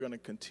going to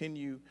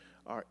continue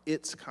our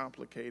It's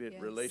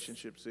Complicated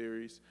relationship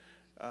series.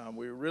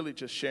 We're really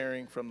just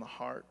sharing from the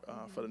heart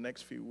for the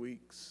next few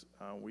weeks.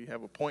 We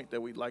have a point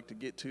that we'd like to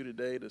get to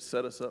today to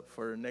set us up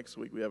for next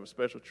week. We have a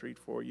special treat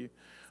for you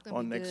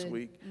on next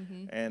week.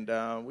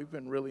 And we've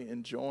been really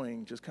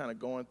enjoying just kind of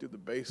going through the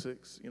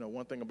basics. You know,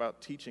 one thing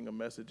about teaching a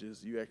message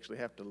is you actually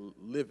have to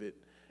live it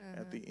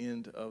at the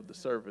end of the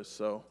service.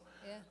 So,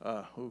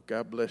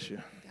 God bless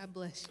you. God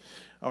bless you.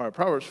 All right,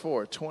 Proverbs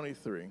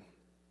 4:23.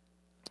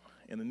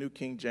 In the New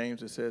King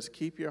James, it says,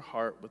 "Keep your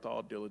heart with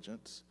all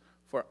diligence,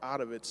 for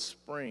out of it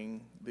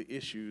spring the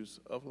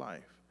issues of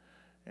life."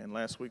 And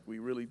last week, we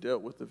really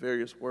dealt with the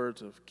various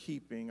words of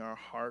keeping our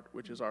heart,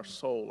 which is our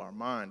soul, our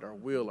mind, our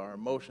will, our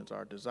emotions,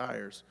 our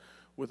desires,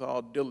 with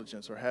all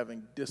diligence, or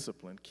having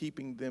discipline,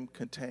 keeping them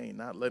contained,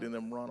 not letting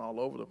them run all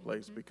over the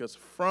place, because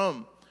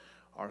from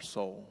our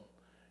soul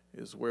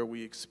is where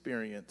we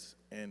experience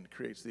and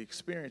creates the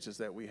experiences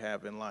that we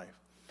have in life.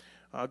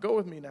 Go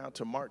with me now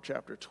to Mark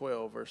chapter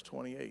 12, verse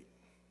 28,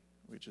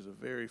 which is a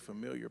very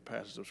familiar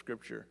passage of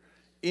Scripture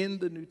in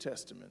the New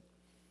Testament.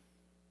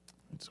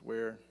 It's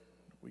where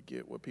we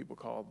get what people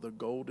call the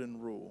golden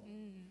rule.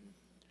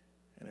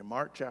 And in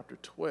Mark chapter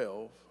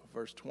 12,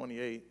 verse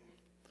 28,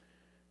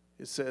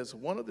 it says,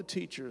 one of the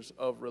teachers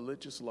of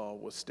religious law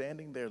was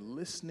standing there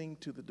listening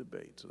to the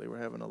debate. So they were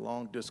having a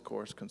long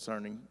discourse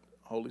concerning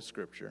Holy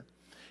Scripture.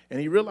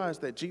 And he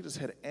realized that Jesus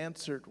had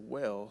answered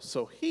well,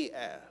 so he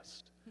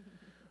asked,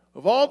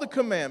 of all the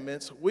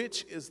commandments,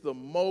 which is the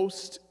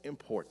most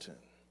important?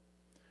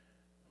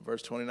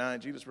 Verse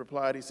 29, Jesus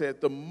replied, he said,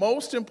 the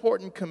most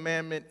important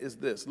commandment is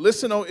this.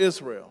 Listen, O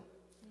Israel,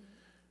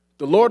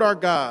 the Lord our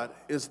God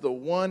is the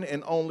one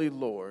and only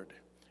Lord,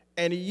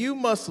 and you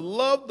must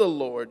love the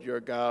Lord your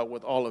God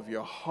with all of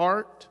your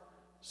heart,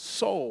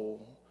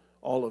 soul,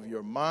 all of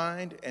your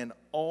mind, and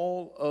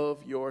all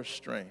of your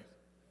strength.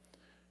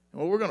 And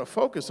what we're going to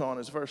focus on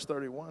is verse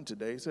 31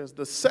 today. It says,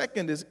 the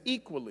second is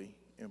equally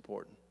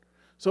important.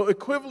 So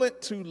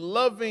equivalent to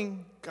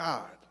loving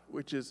God,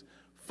 which is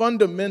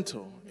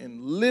fundamental in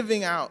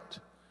living out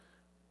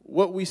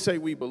what we say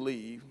we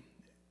believe,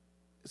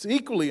 it's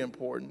equally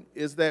important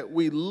is that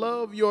we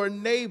love your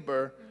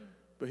neighbor,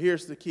 but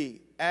here's the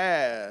key,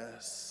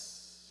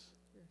 as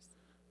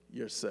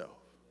yourself.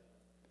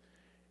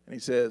 And he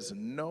says,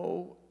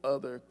 no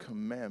other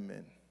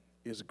commandment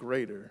is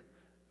greater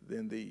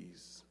than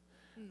these.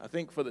 I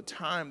think for the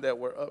time that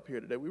we're up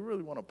here today, we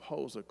really want to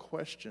pose a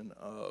question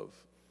of,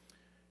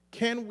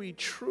 can we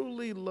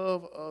truly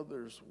love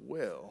others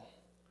well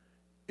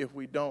if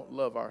we don't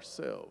love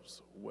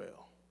ourselves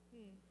well?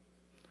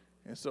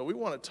 And so we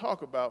want to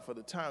talk about, for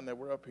the time that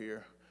we're up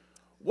here,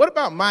 what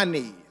about my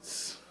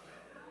needs?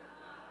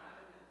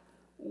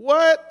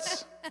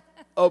 What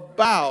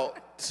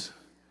about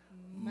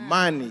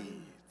my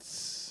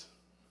needs?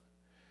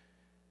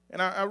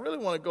 And I really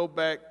want to go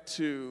back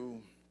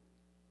to,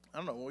 I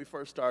don't know, when we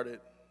first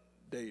started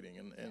dating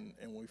and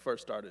when we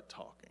first started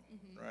talking,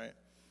 right?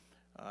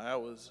 I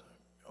was,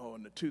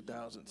 in the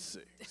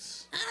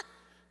 2006.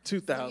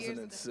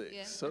 2006.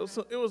 Yeah.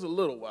 So it was a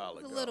little while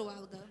ago. A little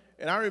while ago.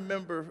 And I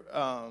remember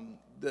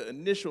the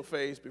initial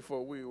phase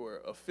before we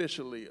were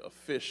official,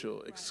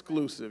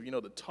 exclusive,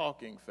 the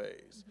talking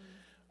phase.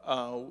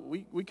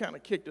 We kind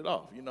of kicked it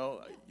off,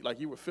 like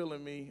you were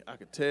feeling me, I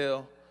could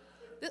tell.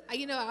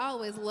 I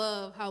always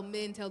love how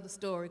men tell the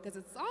story because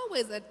it's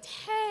always a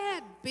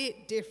tad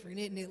bit different,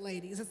 isn't it,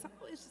 ladies? It's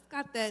always just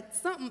got that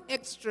something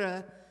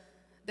extra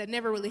that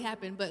never really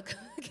happened, but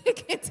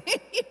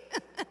continue.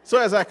 So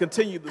as I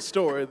continue the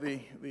story,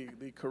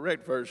 the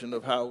correct version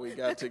of how we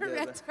got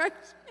together,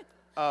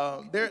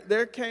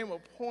 there came a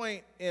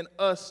point in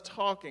us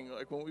talking,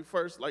 like when we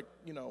first,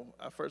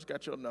 I first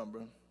got your number.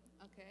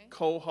 Okay.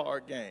 Cold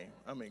hard game.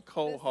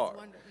 Cold hard.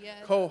 Yes.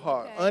 Cold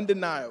hard, okay.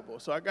 Undeniable.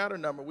 So I got her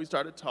number. We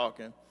started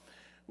talking.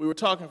 We were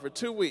talking for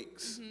 2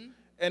 weeks.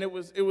 And it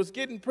was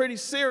getting pretty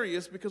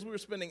serious because we were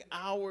spending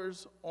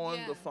hours on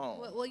the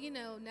phone. Well,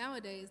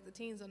 nowadays the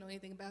teens don't know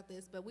anything about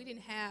this, but we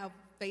didn't have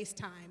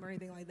FaceTime or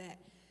anything like that.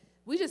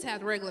 We just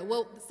had regular.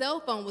 Well, the cell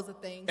phone was a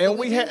thing. And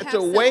we had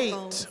to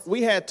wait.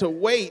 We had to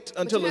wait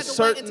until a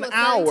certain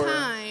hour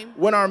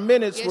when our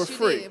minutes were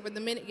free. Did. For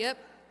the minute, yep.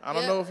 I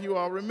don't know if you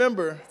all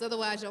remember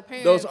otherwise your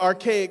parents, those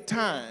archaic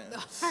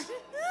times.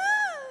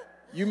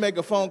 You make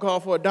a phone call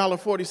for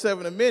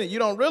 $1.47 a minute. You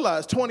don't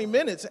realize 20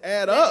 minutes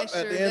add up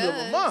at the end of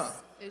a month.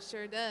 It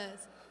sure does.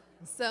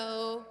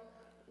 So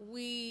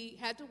we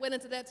had to wait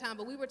until that time,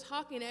 but we were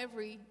talking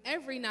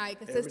every night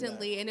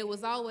consistently, and it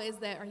was always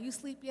that, are you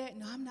asleep yet?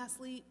 No, I'm not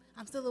asleep.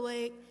 I'm still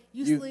awake.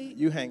 You sleep.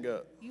 You hang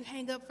up. You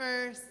hang up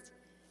first,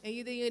 and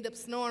then you end up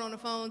snoring on the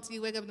phone until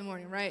you wake up in the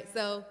morning, right?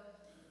 So,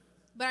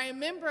 but I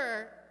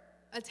remember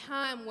a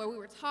time where we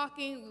were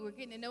talking, we were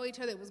getting to know each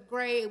other. It was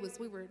great.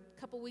 We were a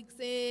couple weeks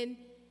in,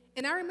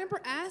 and I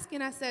remember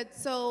asking, I said,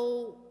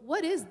 so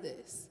what is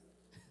this?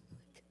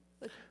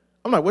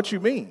 I'm like, what you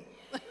mean?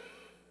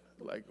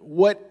 Like,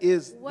 what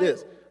is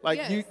this?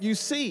 Like, you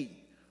see,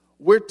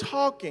 we're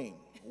talking,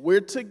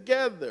 We're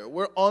together.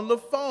 We're on the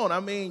phone. I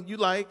mean,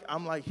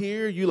 I'm like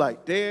here, you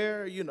like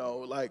there,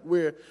 like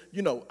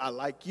I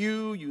like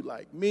you, you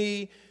like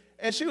me.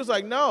 And she was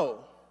like,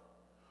 no,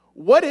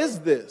 what is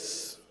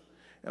this?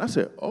 And I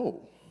said,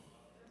 oh,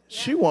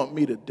 she want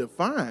me to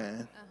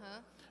define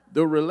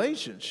the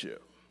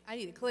relationship. I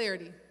needed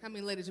clarity. How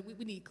many ladies,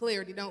 we need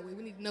clarity, don't we?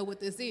 We need to know what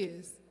this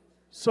is.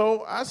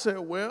 So I said,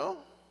 well,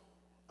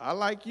 I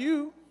like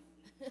you.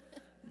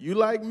 You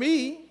like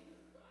me.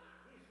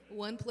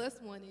 1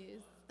 + 1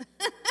 is.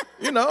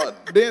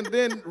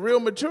 Then real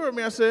mature of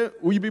me, I said,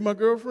 will you be my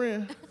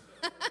girlfriend?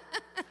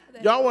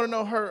 Y'all want to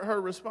know her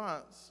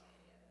response?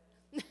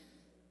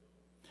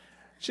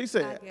 She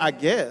said, I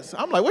guess.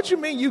 I'm like, what you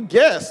mean you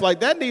guess? Like,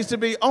 that needs to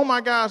be, oh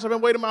my gosh, I've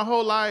been waiting my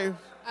whole life.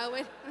 Oh,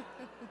 wait.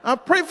 I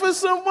pray for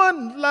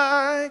someone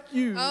like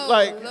you. Oh,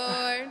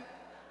 Lord.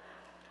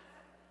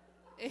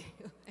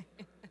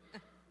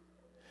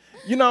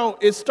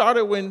 It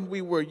started when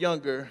we were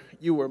younger.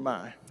 You were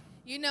mine.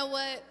 You know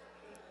what?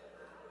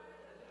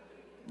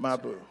 My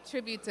boo.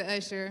 Tribute to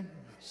Usher.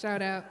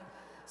 Shout out.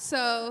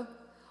 So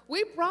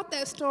we brought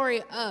that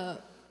story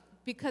up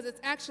because it's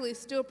actually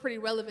still pretty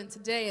relevant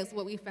today is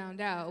what we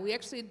found out. We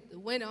actually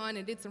went on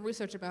and did some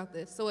research about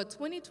this. So a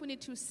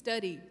 2022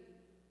 study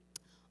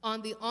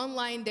on the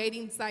online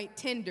dating site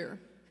Tinder.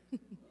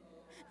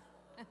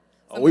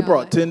 We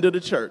brought Tinder to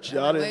church.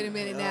 Y'all wait a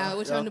minute now.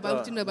 What you know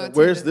about Tinder?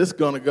 Where's this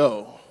going to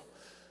go?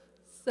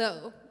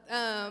 So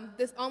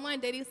this online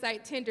dating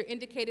site Tinder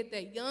indicated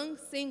that young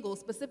singles,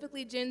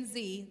 specifically Gen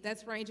Z,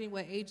 that's ranging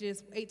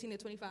ages 18 to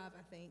 25,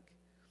 I think,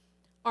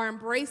 are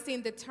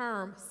embracing the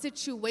term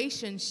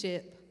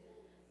situationship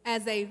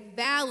as a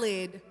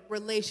valid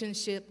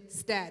relationship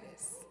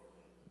status.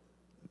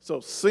 So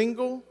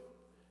single,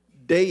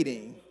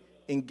 dating,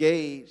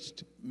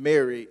 engaged,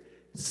 married,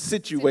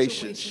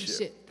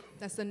 situationship.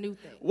 That's a new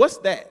thing. What's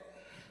that?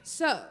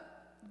 So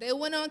they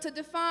went on to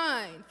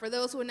define, for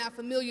those who are not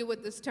familiar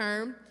with this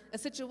term, a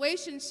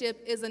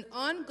situationship is an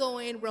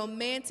ongoing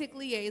romantic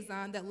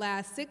liaison that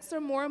lasts 6 or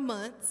more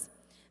months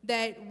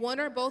that one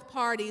or both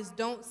parties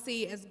don't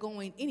see as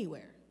going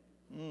anywhere.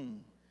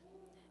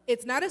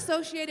 It's not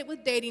associated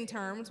with dating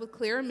terms with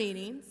clear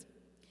meanings,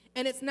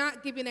 and it's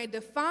not given a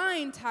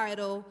defined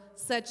title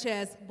such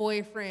as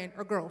boyfriend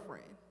or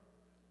girlfriend.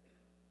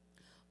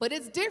 But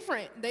it's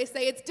different. They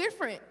say it's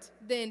different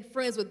than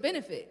friends with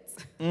benefits.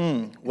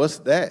 What's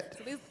that?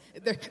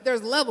 So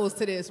there's levels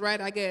to this, right?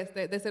 I guess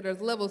they said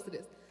there's levels to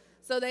this.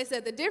 So they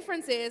said the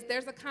difference is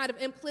there's a kind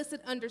of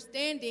implicit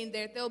understanding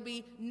that there'll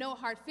be no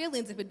hard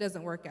feelings if it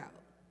doesn't work out.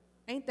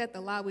 Ain't that the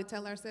lie we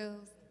tell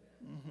ourselves?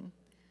 Mm-hmm.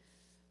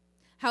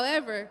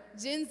 However,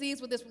 Gen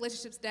Zs with this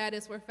relationship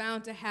status were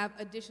found to have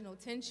additional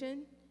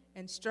tension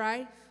and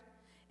strife.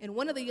 And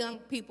one of the young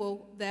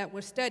people that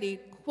were studied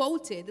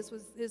quoted, this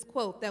was his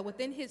quote, that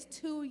within his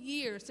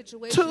 2-year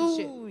situationship.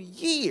 2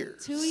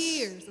 years? 2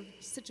 years of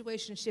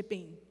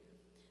situationshipping,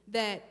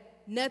 that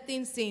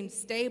nothing seemed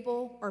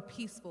stable or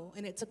peaceful,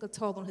 and it took a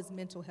toll on his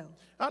mental health.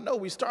 I know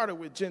we started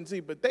with Gen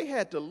Z, but they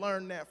had to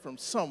learn that from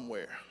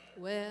somewhere.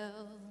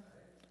 Well.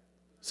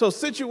 So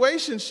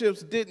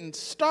situationships didn't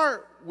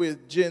start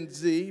with Gen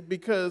Z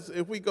because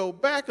if we go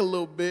back a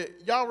little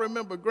bit, y'all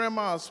remember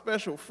Grandma's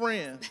special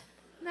friend.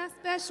 Not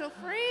special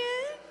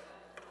friend.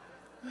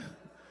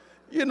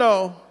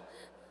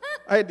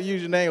 I had to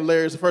use your name,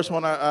 Larry. It's the first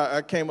one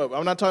I came up.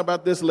 I'm not talking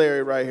about this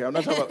Larry right here. I'm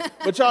not talking about,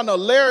 but y'all know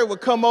Larry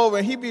would come over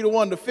and he'd be the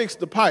one to fix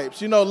the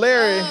pipes.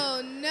 Larry.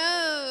 Oh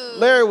no.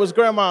 Larry was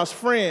Grandma's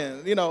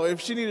friend.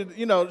 If she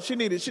needed,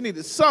 she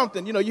needed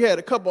something. You had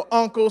a couple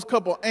uncles,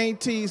 couple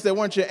aunties that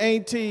weren't your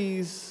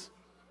aunties.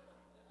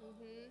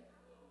 Mm-hmm.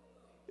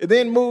 It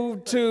then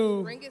moved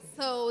to. Bring it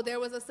so there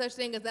was a such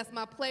thing as that's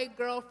my play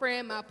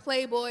girlfriend, my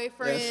playboy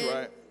friend. That's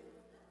right.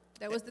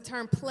 That was the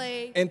term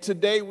play. And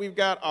today we've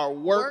got our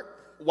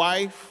work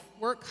wife.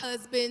 Work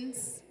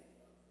husbands.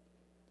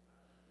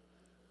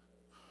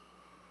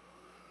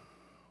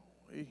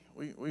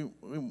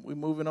 We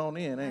moving on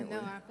in, ain't we? I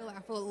know, I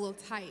feel a little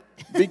tight.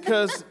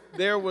 Because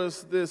there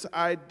was this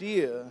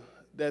idea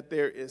that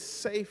there is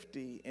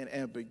safety in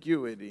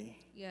ambiguity.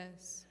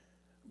 Yes.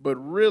 But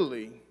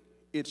really,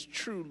 it's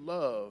true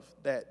love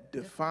that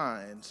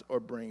defines or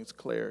brings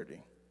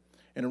clarity.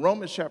 And in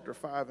Romans chapter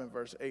 5 and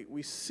verse 8,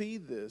 we see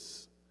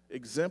this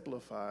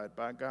exemplified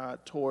by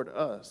God toward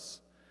us.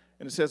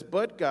 And it says,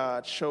 but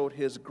God showed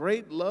his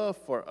great love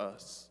for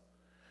us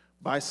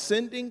by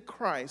sending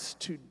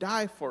Christ to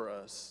die for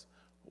us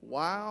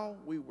while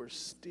we were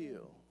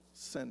still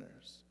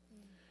sinners.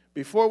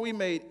 Before we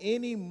made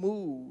any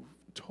move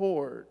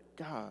toward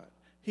God,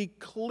 he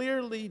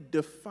clearly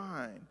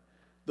defined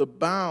the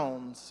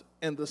bounds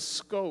and the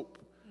scope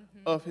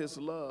of his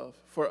love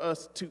for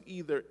us to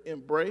either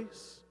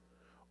embrace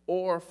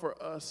or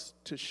for us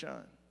to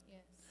shun.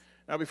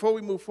 Now, before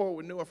we move forward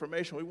with new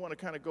information, we want to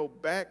kind of go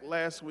back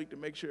last week to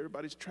make sure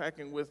everybody's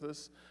tracking with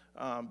us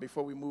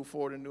before we move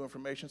forward in new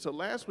information. So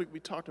last week,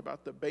 we talked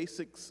about the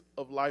basics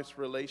of life's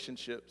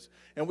relationships.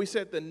 And we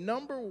said the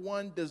number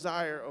one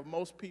desire of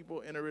most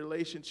people in a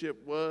relationship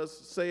was,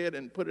 say it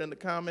and put it in the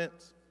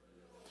comments,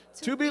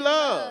 To be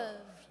loved.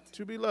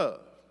 To be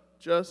loved.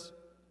 Just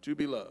to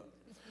be loved.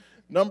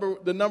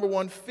 The number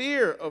one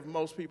fear of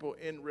most people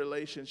in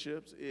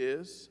relationships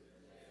is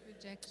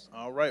Rejection.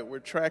 all right, we're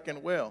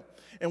tracking well.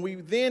 And we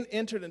then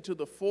entered into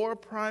the 4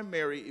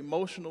 primary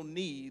emotional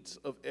needs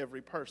of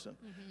every person.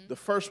 The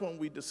first one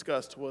we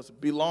discussed was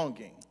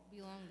belonging.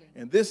 Belonging.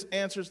 And this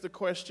answers the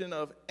question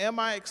of, am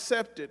I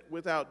accepted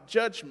without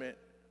judgment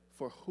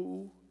for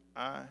who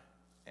I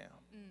am?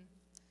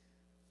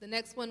 The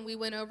next one we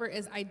went over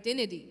is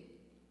identity.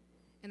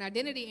 And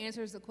identity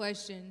answers the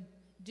question,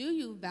 do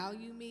you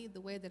value me the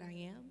way that I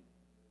am?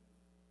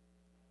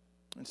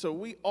 And so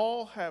we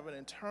all have an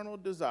internal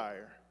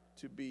desire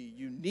to be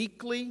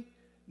uniquely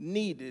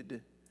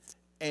needed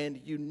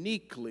and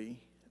uniquely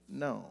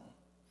known.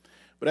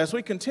 But as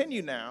we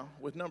continue now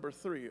with number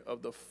 3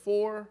 of the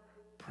 4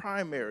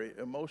 primary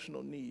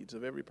emotional needs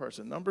of every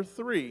person, number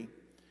 3,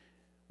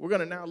 we're going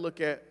to now look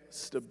at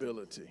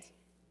stability.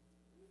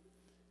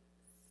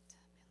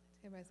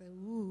 Everybody say,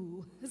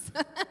 ooh.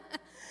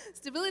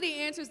 Stability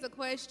answers the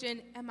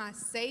question, am I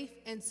safe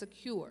and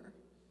secure?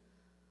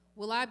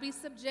 Will I be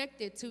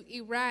subjected to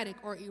erratic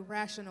or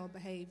irrational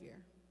behavior?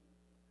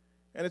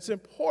 And it's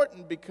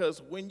important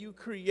because when you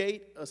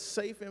create a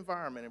safe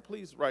environment, and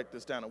please write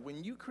this down,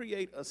 when you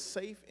create a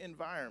safe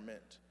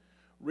environment,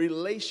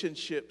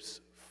 relationships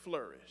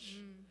flourish.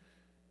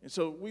 And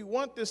so we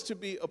want this to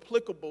be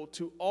applicable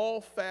to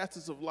all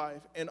facets of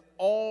life and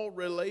all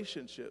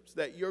relationships,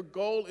 that your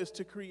goal is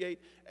to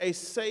create a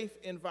safe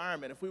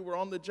environment. If we were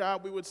on the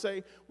job, we would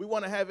say we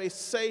want to have a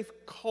safe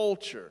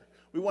culture.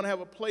 We want to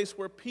have a place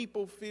where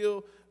people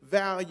feel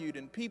valued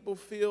and people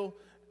feel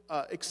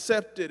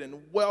accepted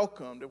and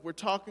welcomed. If we're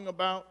talking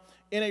about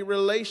in a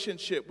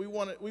relationship, we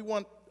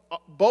want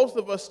both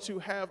of us to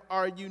have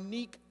our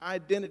unique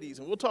identities.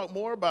 And we'll talk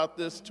more about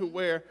this to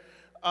where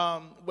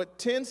what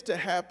tends to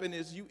happen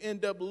is you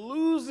end up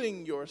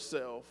losing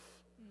yourself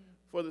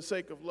for the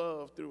sake of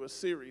love through a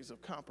series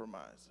of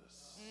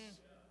compromises.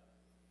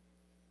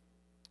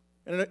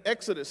 And in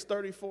Exodus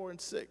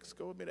 34:6,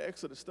 go with me to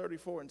Exodus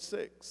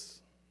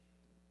 34:6.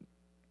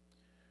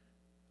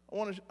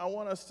 I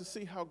want us to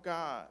see how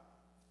God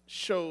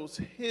shows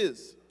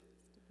his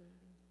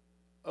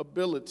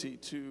ability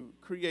to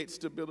create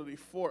stability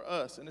for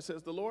us. And it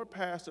says, the Lord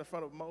passed in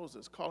front of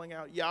Moses, calling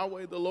out,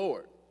 Yahweh the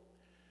Lord,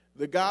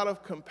 the God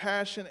of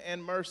compassion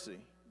and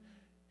mercy.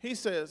 He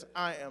says,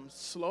 I am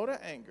slow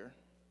to anger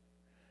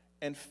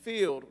and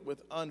filled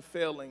with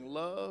unfailing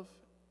love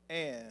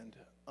and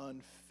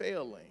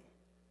unfailing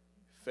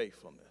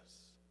faithfulness.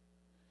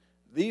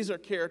 These are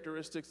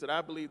characteristics that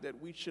I believe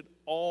that we should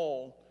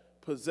all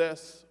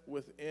possess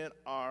within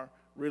our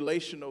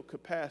relational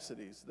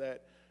capacities,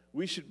 that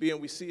we should be, and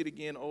we see it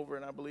again over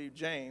in, I believe,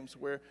 James,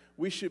 where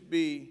we should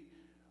be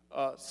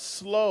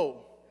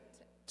slow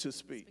to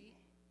speak,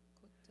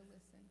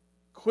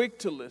 quick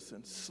to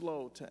listen,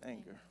 slow to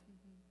anger.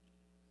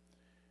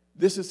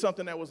 This is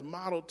something that was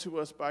modeled to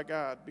us by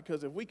God,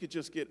 because if we could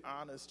just get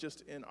honest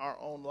just in our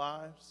own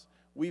lives,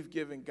 we've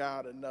given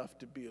God enough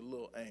to be a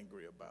little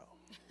angry about.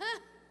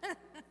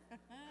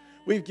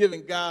 We've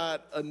given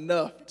God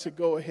enough to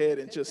go ahead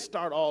and just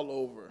start all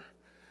over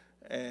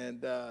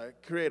and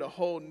create a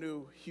whole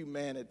new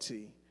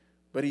humanity.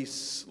 But he's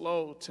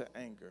slow to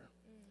anger.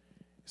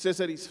 It says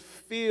that he's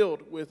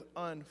filled with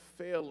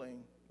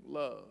unfailing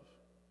love.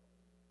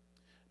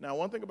 Now,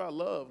 one thing about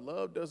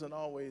love doesn't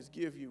always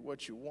give you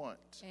what you want.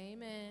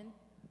 Amen.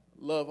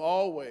 Love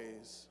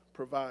always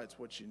provides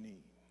what you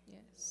need.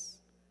 Yes.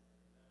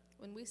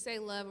 When we say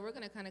love, we're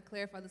going to kind of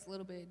clarify this a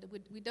little bit.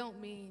 We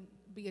don't mean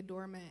be a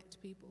doormat to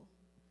people.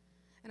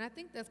 And I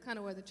think that's kind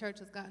of where the church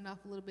has gotten off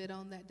a little bit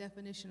on that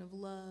definition of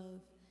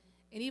love,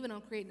 and even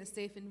on creating a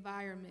safe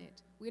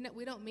environment.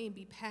 We don't mean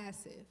be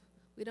passive.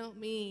 We don't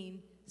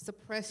mean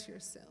suppress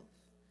yourself.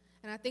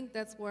 And I think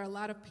that's where a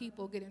lot of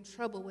people get in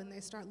trouble when they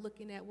start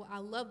looking at, well, I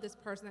love this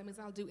person. That means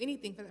I'll do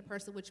anything for that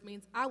person, which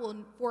means I will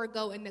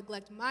forego and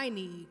neglect my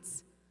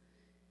needs.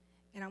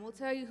 And I will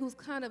tell you who's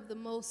kind of the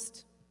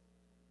most,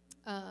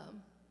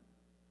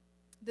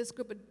 this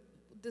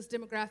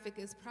demographic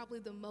is probably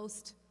the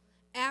most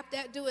apt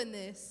at doing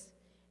this,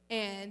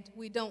 and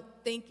we don't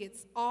think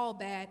it's all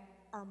bad,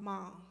 are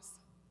moms.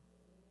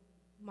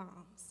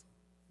 Moms.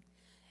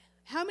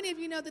 How many of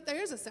you know that there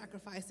is a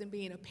sacrifice in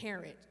being a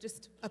parent,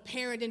 just a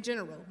parent in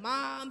general?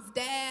 Moms,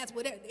 dads,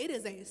 whatever. It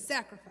is a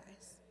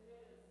sacrifice.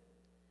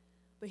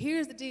 But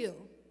here's the deal.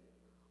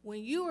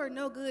 When you are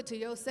no good to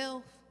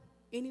yourself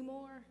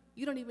anymore,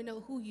 you don't even know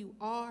who you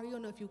are. You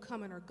don't know if you're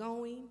coming or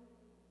going.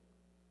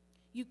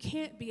 You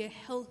can't be a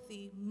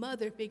healthy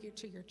mother figure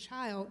to your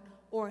child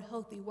or a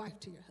healthy wife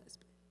to your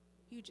husband.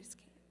 You just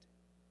can't.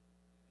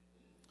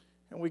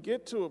 And we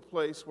get to a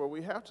place where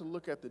we have to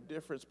look at the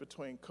difference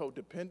between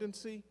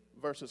codependency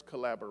versus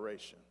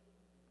collaboration.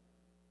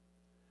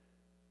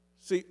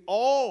 See,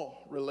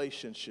 all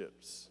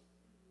relationships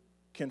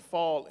can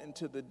fall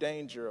into the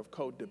danger of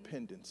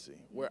codependency,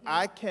 where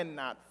I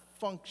cannot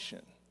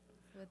function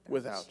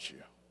without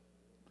you.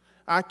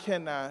 I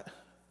cannot,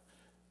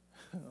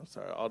 I'm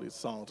sorry, all these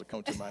songs are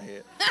coming to my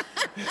head.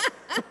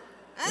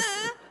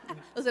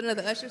 Was it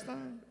another Usher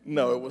song?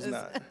 No, it was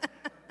not.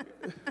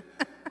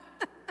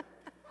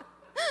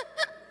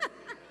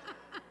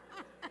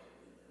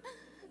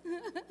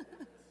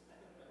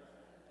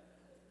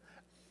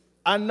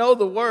 I know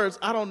the words.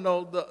 I don't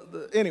know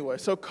anyway.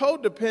 So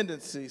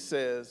codependency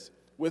says,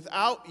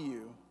 without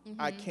you,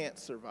 I can't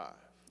survive.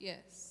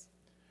 Yes.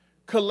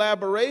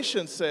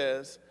 Collaboration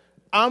says,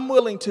 I'm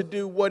willing to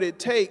do what it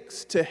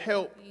takes to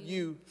help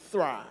you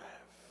thrive.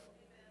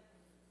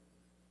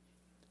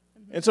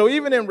 And so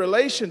even in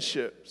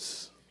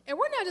relationships, And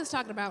we're not just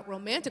talking about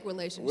romantic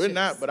relationships. we're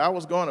not, but I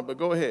was going to, but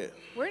go ahead.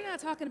 We're not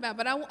talking about,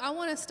 but I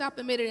want to stop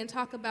a minute and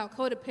talk about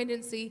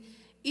codependency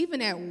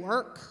even at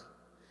work.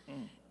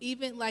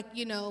 Even like,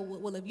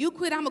 well, if you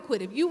quit, I'm going to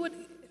quit. If you would,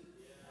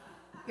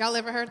 y'all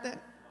ever heard that?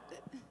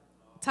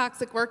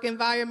 Toxic work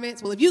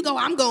environments. Well, if you go,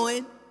 I'm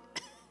going.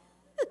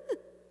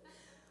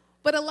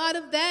 But a lot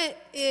of that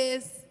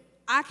is,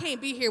 I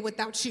can't be here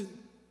without you.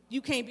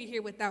 You can't be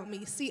here without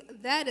me. See,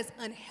 that is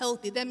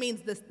unhealthy. That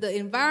means the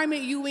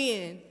environment you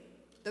in,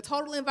 the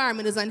total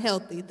environment is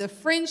unhealthy. The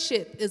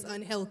friendship is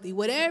unhealthy.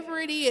 Whatever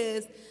it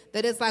is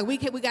that it's like we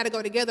got to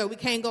go together, or we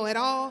can't go at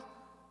all,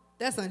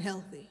 that's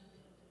unhealthy.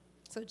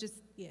 So just,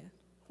 yeah.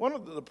 One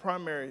of the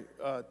primary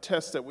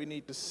tests that we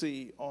need to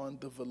see on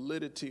the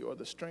validity or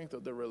the strength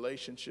of the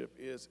relationship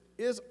is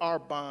our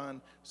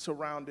bond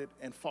surrounded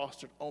and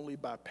fostered only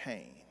by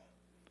pain?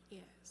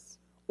 Yes.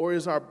 Or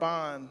is our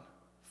bond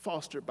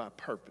fostered by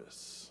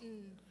purpose?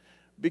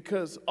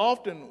 Because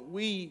often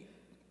we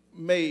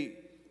may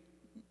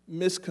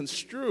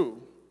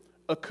misconstrue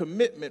a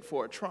commitment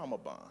for a trauma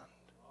bond.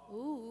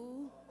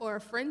 Ooh, or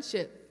a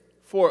friendship.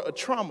 For a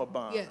trauma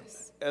bond,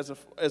 Yes. as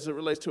it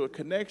relates to a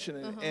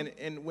connection.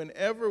 And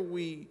whenever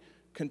we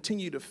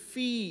continue to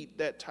feed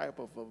that type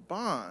of a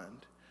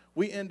bond,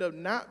 we end up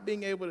not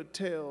being able to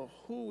tell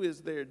who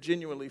is there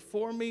genuinely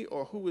for me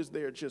or who is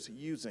there just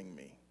using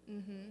me.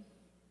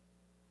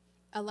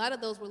 A lot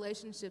of those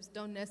relationships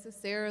don't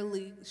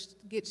necessarily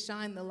get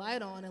shined the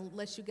light on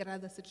unless you get out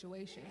of the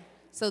situation.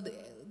 So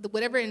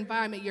whatever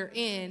environment you're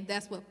in,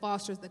 that's what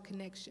fosters the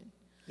connection.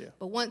 Yeah.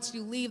 But once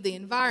you leave the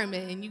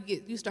environment and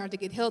you start to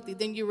get healthy,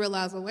 then you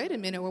realize, well, wait a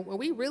minute, were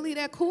we really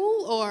that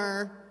cool,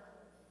 or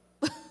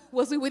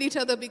was we with each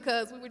other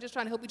because we were just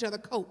trying to help each other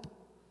cope?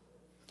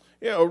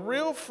 Yeah, a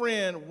real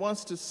friend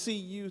wants to see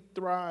you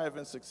thrive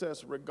and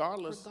success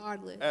regardless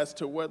as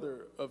to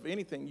whether of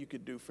anything you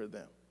could do for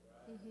them.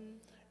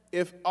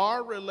 If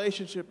our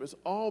relationship is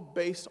all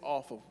based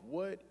off of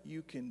what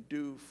you can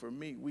do for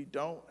me, we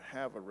don't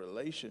have a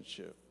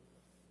relationship.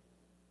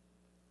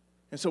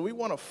 And so we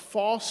want to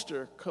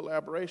foster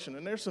collaboration.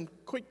 And there's some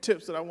quick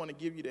tips that I want to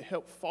give you to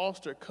help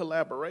foster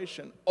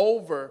collaboration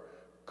over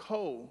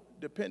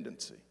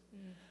codependency.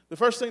 The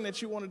first thing that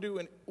you want to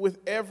do with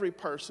every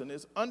person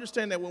is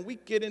understand that when we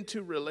get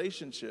into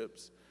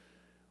relationships,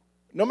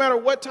 no matter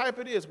what type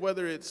it is,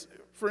 whether it's,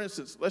 for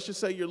instance, let's just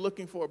say you're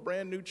looking for a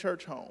brand new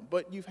church home,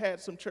 but you've had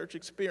some church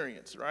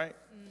experience, right?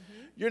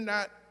 You're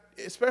not,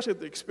 especially if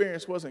the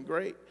experience wasn't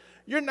great,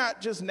 you're not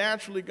just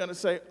naturally going to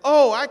say,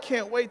 oh, I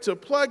can't wait to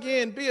plug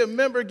in, be a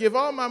member, give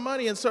all my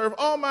money, and serve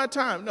all my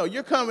time. No,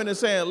 you're coming and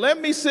saying, let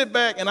me sit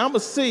back and I'm going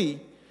to see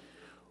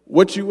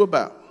what you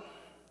about.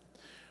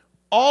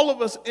 All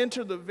of us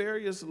enter the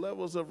various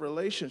levels of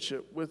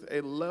relationship with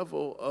a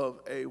level of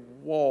a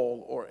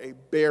wall or a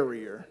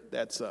barrier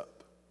that's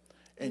up.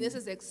 And this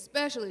is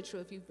especially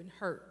true if you've been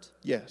hurt.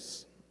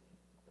 Yes.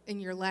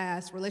 In your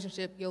last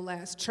relationship, your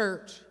last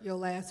church, your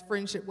last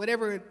friendship,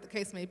 whatever the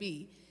case may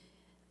be.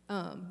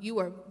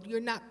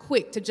 You're not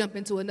quick to jump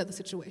into another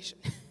situation.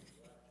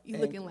 You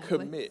looking like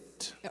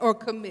commit.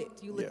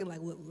 You looking like,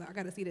 well, I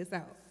got to see this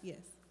out. Yes.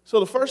 So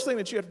the first thing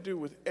that you have to do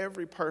with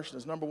every person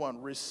is, number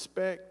one,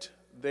 respect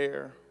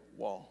their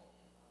wall.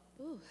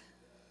 Ooh.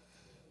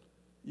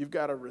 You've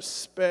got to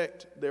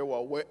respect their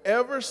wall.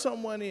 Wherever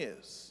someone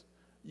is,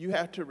 you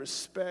have to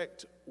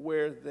respect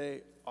where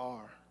they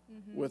are.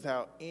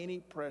 Without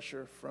any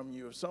pressure from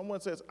you. If someone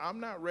says,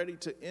 I'm not ready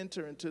to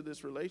enter into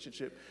this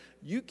relationship,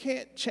 you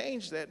can't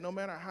change that no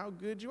matter how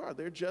good you are.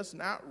 They're just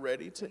not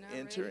ready to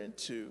enter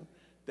into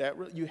that.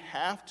 You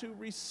have to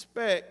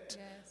respect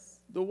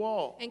the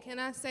wall. And can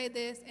I say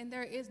this? And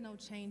there is no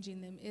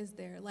changing them, is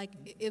there? Like,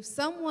 if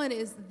someone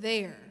is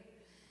there,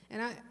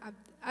 and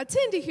I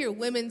tend to hear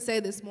women say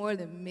this more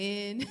than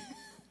men.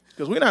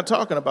 Because we're not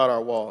talking about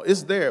our wall.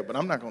 It's there, but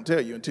I'm not going to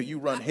tell you until you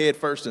run head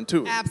first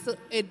into it.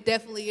 Absolutely. It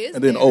definitely is.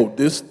 And then, oh,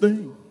 this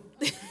thing.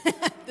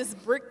 This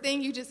brick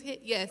thing you just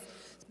hit, yes.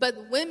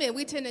 But women,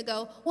 we tend to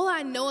go, well,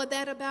 I know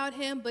that about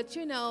him, but,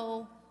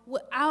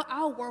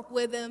 I'll work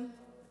with him.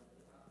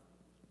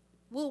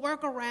 We'll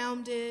work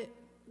around it.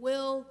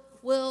 We'll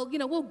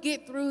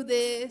get through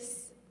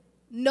this,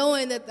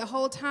 knowing that the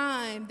whole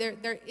time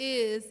there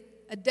is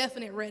a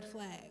definite red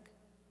flag.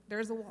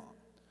 There's a wall.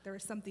 There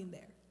is something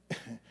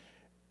there.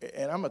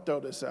 And I'm going to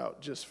throw this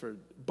out just for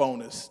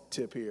bonus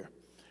tip here.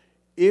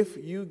 If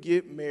you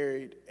get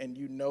married and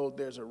you know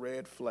there's a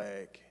red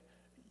flag,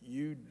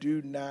 you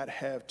do not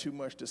have too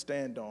much to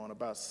stand on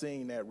about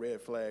seeing that red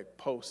flag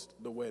post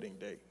the wedding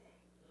date.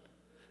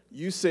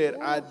 You said,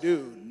 I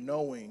do,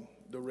 knowing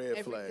the red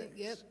Everything, flags.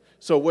 yep.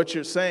 So what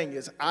you're saying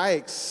is, I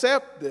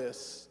accept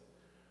this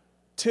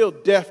till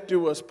death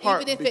do us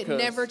part. Even if it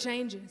never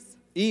changes.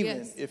 Even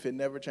Yes. if it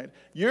never changes.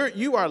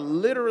 You are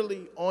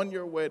literally on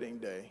your wedding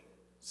day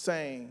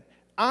saying,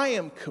 I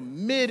am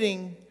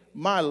committing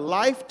my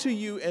life to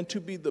you and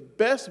to be the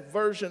best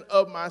version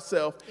of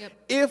myself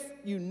if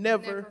you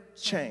never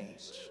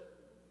change.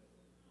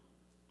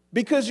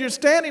 Because you're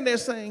standing there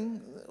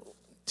saying,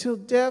 till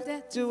death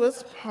do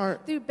us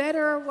part. Through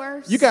better or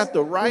worse. You got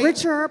the right,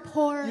 richer or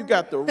poor. You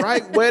got the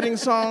right wedding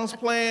songs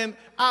playing.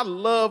 I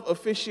love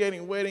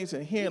officiating weddings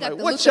and hearing like,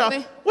 what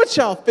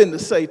y'all finna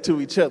say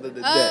to each other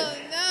today? Oh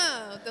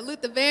no, the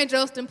Luther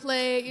Vandross done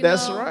played.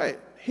 That's right.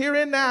 Here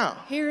and now.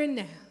 Here and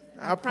now.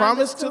 I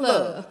promise to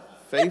love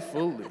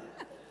faithfully.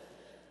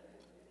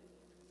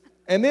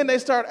 And then they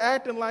start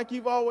acting like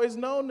you've always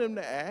known them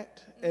to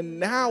act, and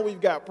now we've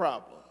got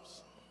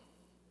problems.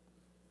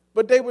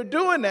 But they were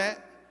doing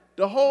that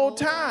the whole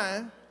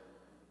time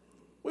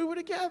we were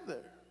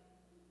together.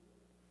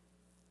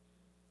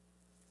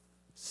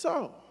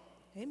 So,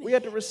 we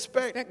had to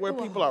respect where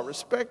people are.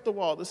 Respect the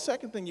wall. The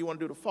second thing you want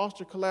to do to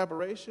foster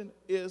collaboration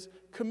is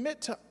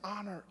commit to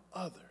honor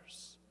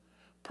others,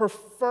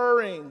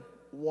 preferring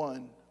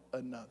one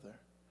another,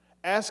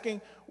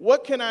 asking,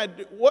 what can I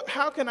do?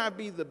 How can I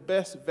be the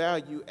best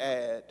value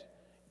add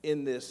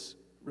in this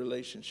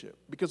relationship?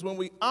 Because when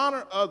we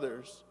honor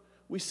others,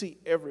 we see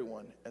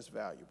everyone as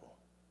valuable.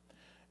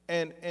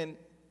 And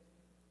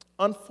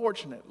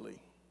unfortunately,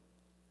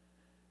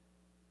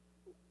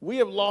 we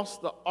have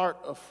lost the art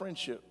of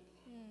friendship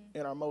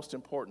in our most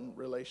important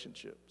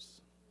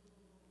relationships.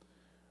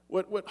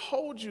 What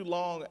holds you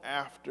long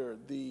after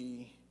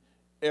the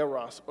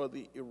eros or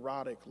the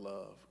erotic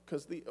love,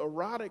 because the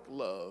erotic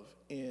love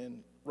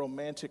in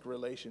romantic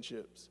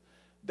relationships,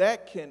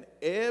 that can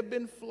ebb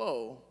and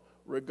flow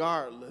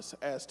regardless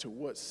as to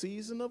what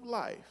season of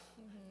life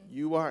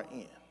you are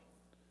in.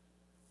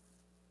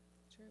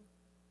 True.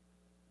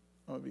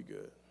 I'm gonna be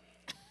good.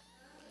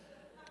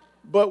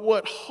 But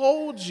what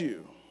holds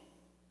you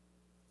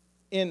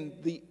in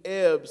the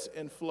ebbs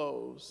and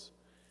flows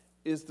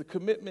is the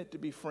commitment to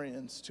be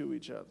friends to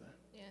each other.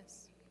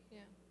 Yes. Yeah.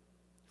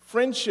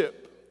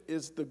 Friendship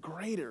is the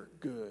greater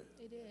good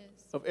It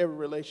is. of every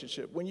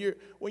relationship. When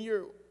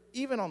you're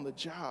even on the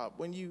job,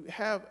 when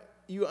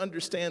you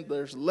understand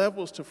there's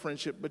levels to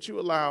friendship, but you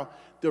allow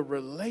the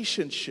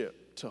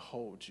relationship to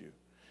hold you.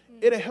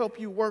 It'll help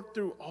you work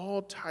through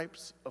all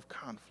types of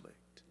conflict.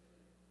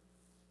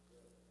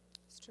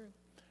 It's true.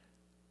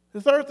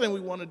 The third thing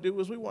we want to do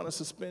is we want to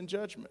suspend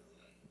judgment.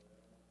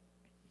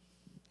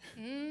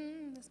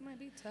 This might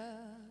be tough.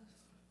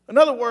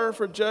 Another word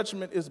for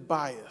judgment is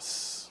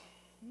bias.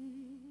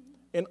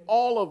 And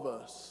all of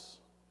us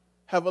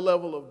have a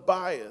level of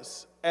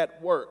bias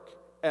at work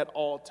at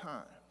all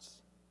times.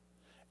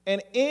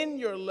 And in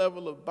your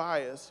level of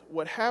bias,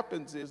 what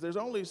happens is there's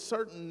only a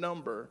certain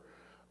number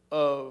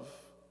of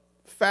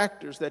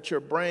factors that your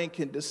brain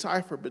can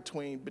decipher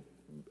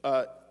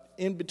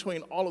in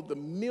between all of the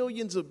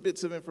millions of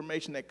bits of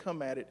information that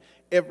come at it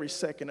every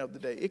second of the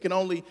day. It can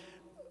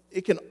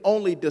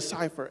only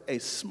decipher a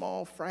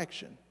small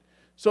fraction.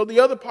 So the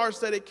other parts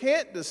that it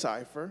can't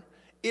decipher,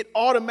 it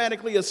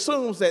automatically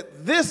assumes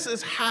that this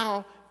is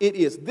how it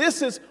is.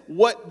 This is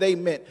what they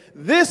meant.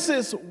 This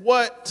is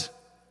what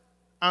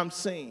I'm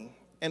seeing.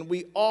 And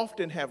we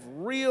often have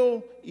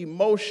real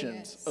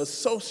emotions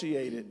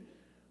associated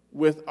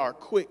with our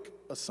quick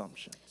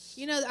assumptions.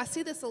 You know, I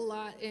see this a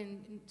lot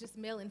in just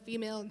male and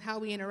female and how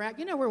we interact.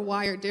 You know, we're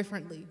wired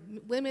differently.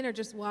 Women are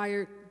just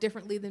wired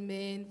differently than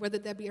men, whether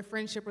that be a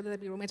friendship, whether that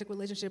be a romantic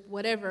relationship,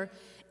 whatever.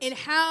 And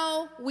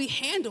how we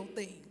handle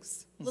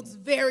things looks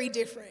very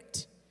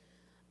different.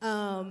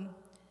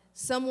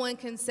 Someone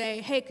can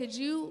say, hey, could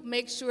you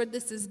make sure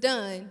this is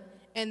done?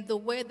 And the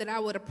way that I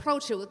would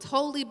approach it would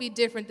totally be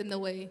different than the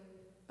way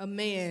a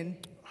man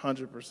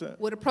 100%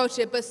 would approach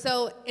it. But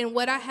and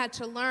what I had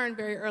to learn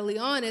very early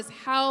on is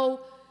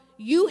how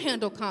you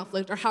handle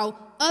conflict or how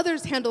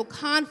others handle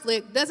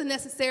conflict doesn't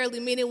necessarily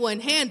mean it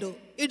wasn't handled.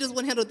 It just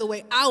wasn't handled the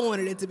way I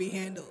wanted it to be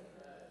handled.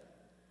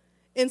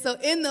 And so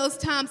in those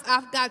times,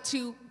 I've got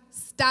to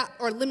stop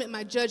or limit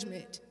my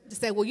judgment to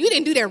say, well, you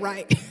didn't do that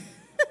right.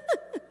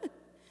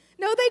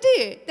 No, they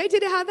did. They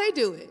did it how they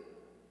do it.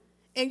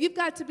 And you've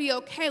got to be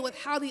okay with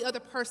how the other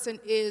person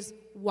is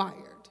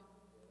wired.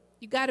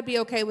 You got to be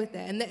okay with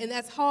that. And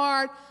that's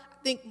hard.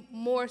 I think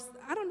more,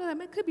 I don't know,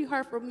 it could be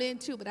hard for men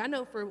too, but I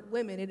know for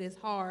women it is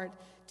hard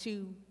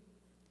to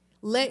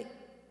let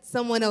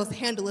someone else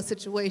handle a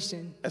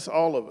situation. That's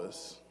all of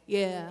us.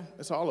 Yeah.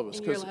 It's all of us,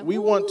 because like, we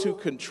want to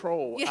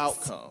control yes.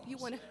 outcomes. You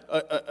wanna...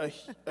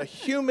 a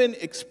human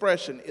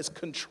expression is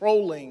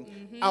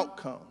controlling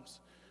outcomes.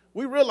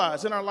 We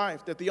realize in our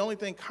life that the only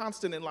thing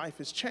constant in life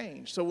is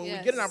change. So when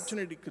we get an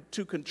opportunity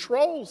to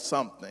control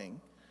something,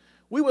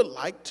 we would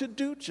like to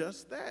do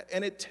just that.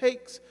 And it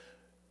takes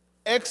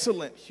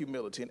excellent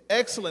humility, an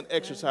excellent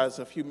exercise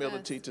of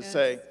humility to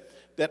say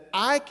that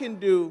I can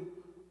do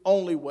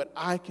only what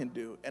I can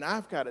do, and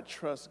I've got to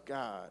trust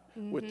God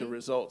with the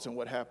results and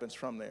what happens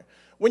from there.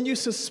 When you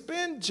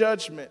suspend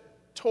judgment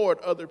toward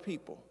other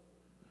people,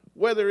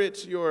 whether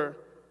it's your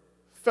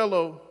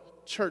fellow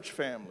church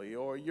family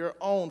or your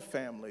own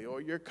family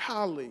or your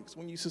colleagues,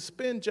 when you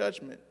suspend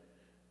judgment,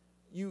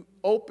 you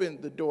open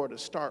the door to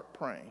start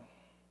praying.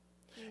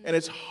 And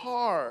it's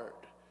hard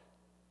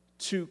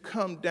to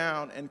come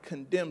down and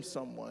condemn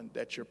someone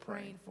that you're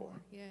praying for.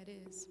 Yeah,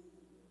 it is.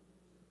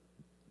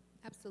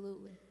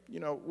 Absolutely. You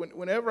know,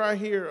 whenever I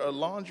hear a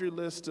laundry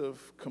list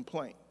of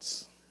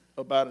complaints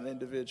about an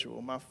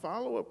individual, my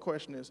follow-up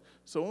question is,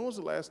 so when was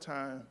the last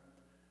time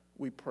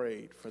we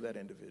prayed for that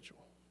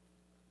individual?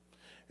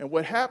 And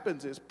what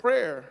happens is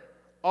prayer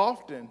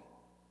often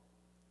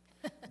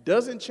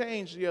doesn't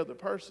change the other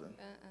person.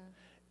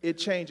 It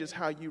changes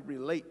how you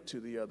relate to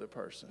the other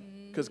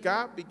person. Because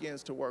God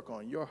begins to work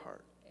on your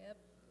heart. Yep.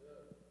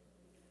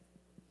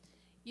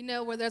 You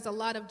know, where there's a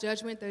lot of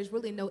judgment, there's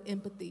really no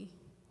empathy.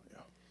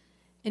 Yeah.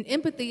 And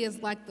empathy is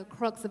like the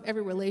crux of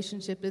every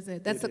relationship, isn't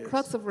it? That's the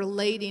crux of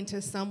relating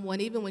to someone.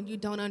 Even when you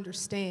don't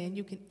understand,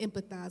 you can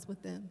empathize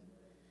with them.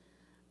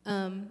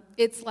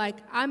 It's like,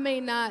 I may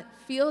not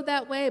feel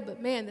that way,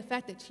 but man, the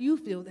fact that you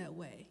feel that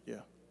way. Yeah.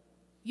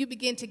 You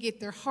begin to get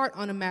their heart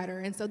on a matter.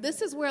 And so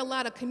this is where a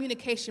lot of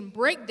communication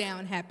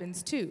breakdown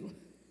happens too,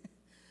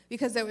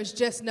 because there was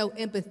just no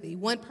empathy.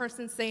 One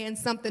person saying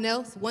something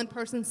else, one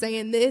person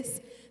saying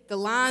this, the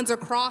lines are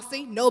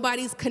crossing,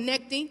 nobody's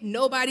connecting,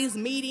 nobody's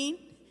meeting,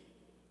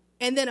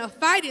 and then a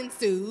fight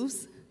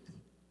ensues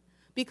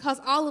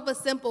because all of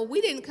us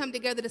we didn't come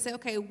together to say,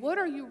 okay, what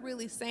are you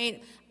really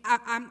saying?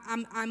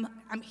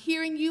 I'm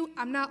hearing you,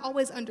 I'm not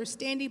always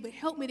understanding, but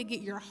help me to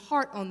get your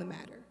heart on the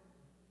matter.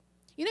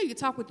 You know you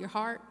talk with your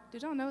heart.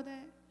 Did y'all know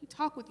that? You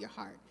talk with your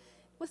heart.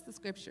 What's the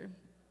scripture?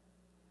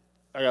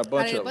 I got a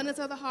bunch of them. Abundance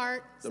of the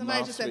heart.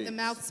 Somebody just said the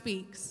mouth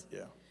speaks.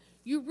 Yeah.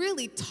 You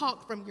really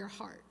talk from your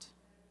heart.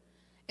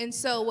 And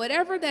so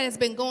whatever that has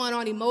been going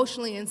on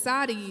emotionally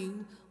inside of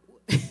you,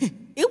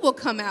 it will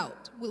come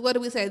out. What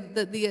do we say?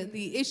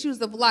 The issues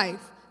of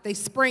life, they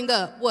spring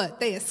up. What?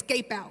 They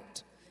escape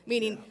out.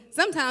 Meaning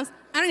sometimes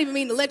I don't even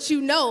mean to let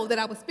you know that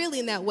I was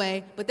feeling that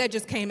way, but that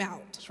just came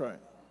out. That's right.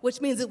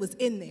 Which means it was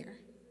in there.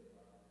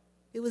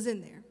 It was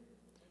in there.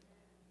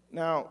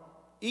 Now,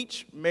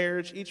 each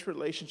marriage, each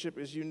relationship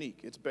is unique.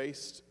 It's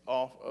based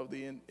off of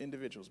the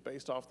individuals,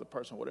 based off the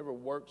person. Whatever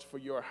works for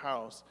your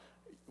house,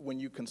 when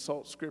you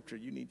consult Scripture,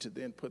 you need to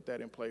then put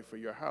that in play for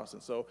your house.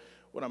 And so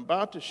what I'm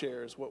about to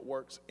share is what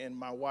works in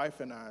my wife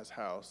and I's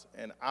house.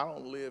 And I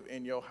don't live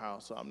in your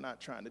house, so I'm not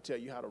trying to tell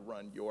you how to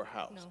run your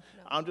house. No.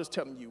 I'm just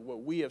telling you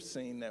what we have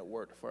seen that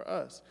worked for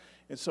us.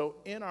 And so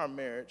in our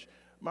marriage,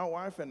 my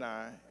wife and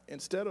I,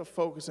 instead of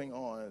focusing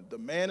on the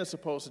man is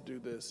supposed to do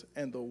this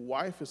and the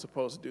wife is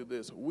supposed to do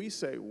this, we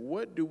say,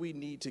 what do we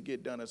need to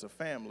get done as a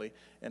family,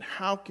 and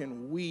how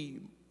can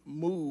we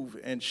move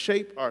and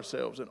shape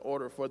ourselves in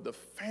order for the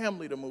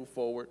family to move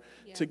forward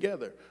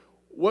together?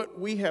 What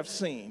we have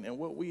seen and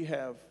what we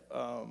have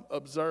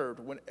observed,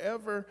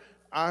 whenever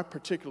I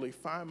particularly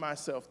find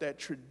myself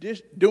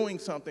doing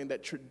something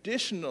that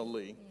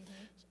traditionally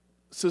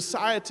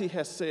society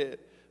has said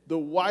the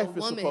wife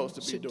is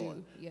supposed to be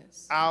doing.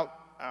 Yes. Out.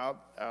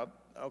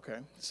 Okay,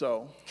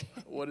 so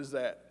what is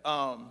that?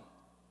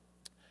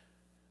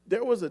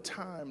 There was a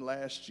time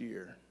last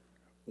year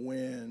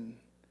when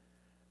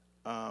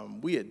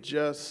we had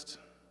just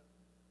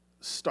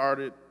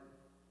started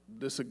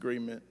this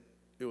agreement.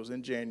 It was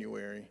in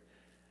January,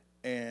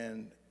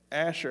 and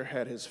Asher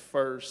had his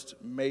first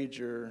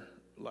major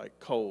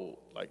cold.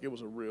 It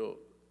was a real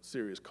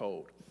serious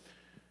cold.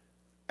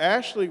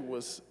 Ashley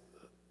was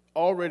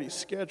already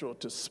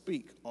scheduled to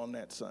speak on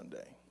that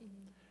Sunday.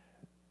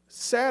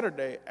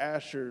 Saturday,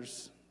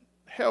 Asher's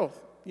health,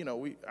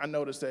 I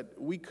noticed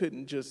that we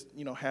couldn't just,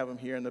 have him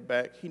here in the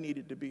back. He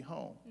needed to be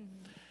home.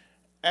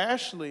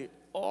 Ashley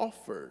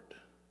offered,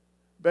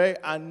 babe,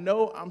 I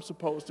know I'm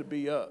supposed to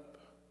be up,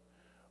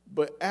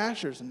 but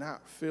Asher's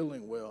not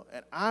feeling well,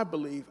 and I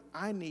believe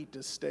I need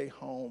to stay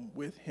home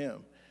with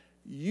him.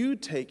 You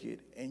take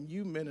it and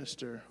you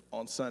minister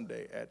on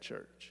Sunday at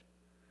church.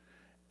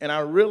 And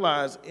I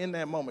realized in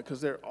that moment, because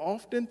there are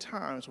often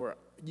times where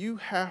you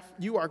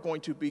are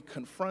going to be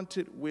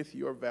confronted with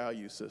your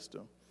value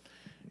system.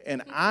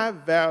 And I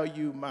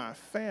value my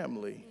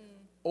family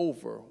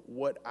over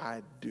what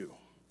I do.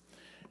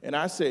 And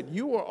I said,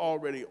 you are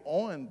already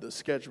on the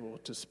schedule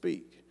to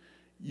speak.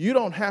 You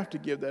don't have to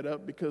give that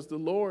up, because the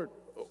Lord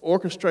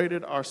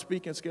orchestrated our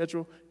speaking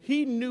schedule.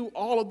 He knew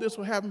all of this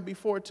would happen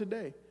before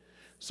today.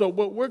 So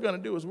what we're going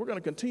to do is we're going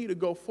to continue to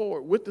go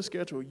forward with the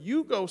schedule.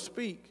 You go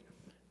speak.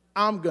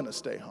 I'm going to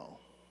stay home.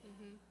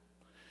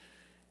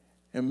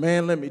 And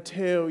man, let me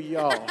tell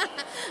y'all.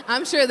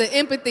 I'm sure the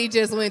empathy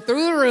just went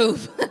through the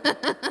roof.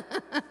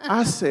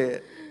 I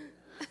said,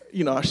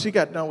 she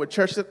got done with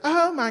church. Said,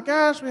 oh my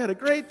gosh, we had a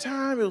great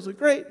time. It was a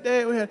great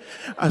day.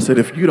 I said,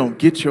 if you don't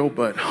get your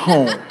butt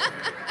home.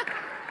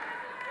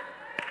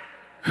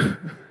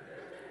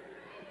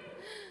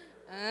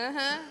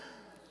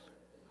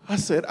 I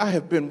said, I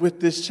have been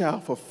with this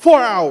child for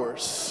 4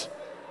 hours.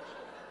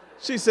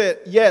 She said,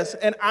 yes,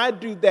 and I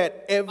do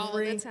that All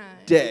the every time.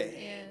 day.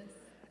 Yes.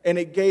 And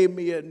it gave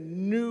me a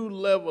new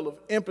level of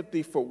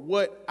empathy for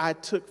what I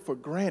took for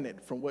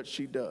granted from what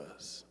she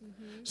does.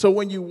 So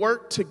when you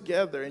work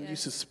together and you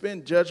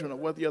suspend judgment of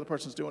what the other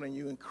person's doing and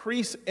you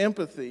increase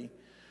empathy,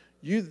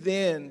 you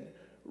then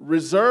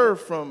reserve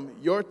from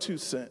your 2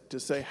 cents to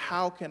say,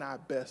 how can I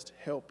best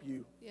help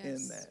you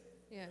in that?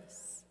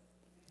 Yes.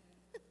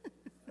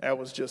 That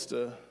was just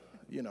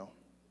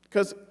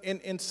because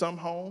in some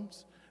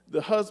homes,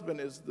 the husband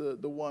is the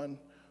one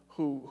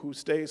who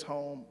stays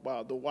home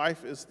while the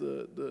wife is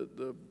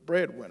the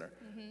breadwinner.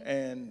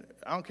 And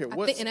I don't care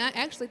what. And I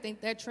actually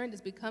think that trend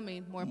is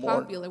becoming more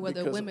popular,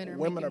 whether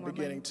women are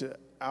beginning to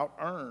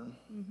out-earn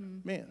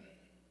men.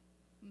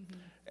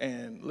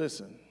 And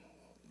listen,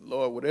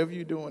 Lord, whatever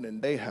you're doing in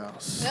their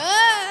house,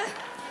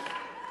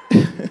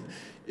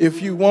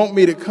 if you want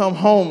me to come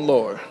home,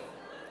 Lord,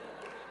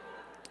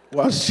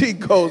 while she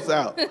goes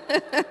out,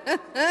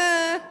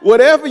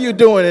 whatever you're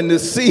doing in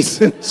this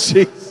season,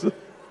 Jesus.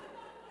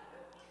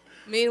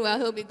 Meanwhile,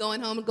 he'll be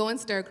going home and going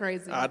stir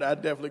crazy.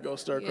 I'd definitely go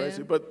stir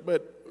crazy. But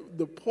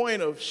the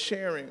point of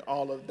sharing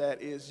all of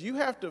that is you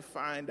have to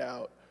find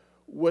out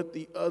what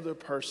the other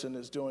person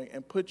is doing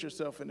and put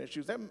yourself in their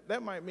shoes.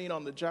 That might mean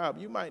on the job,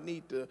 you might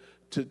need to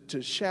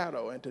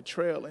shadow and to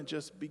trail and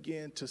just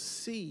begin to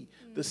see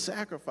the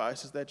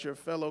sacrifices that your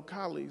fellow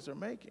colleagues are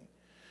making.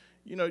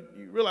 You know,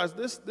 you realize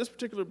this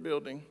particular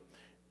building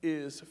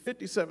is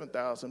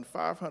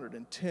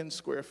 57,510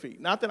 square feet.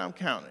 Not that I'm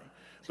counting.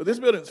 But this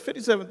building is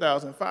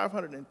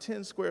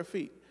 57,510 square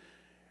feet.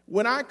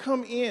 When I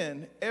come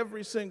in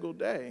every single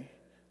day,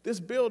 this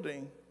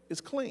building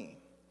is clean.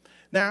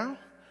 Now,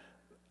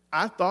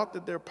 I thought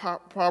that there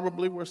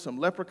probably were some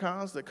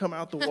leprechauns that come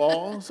out the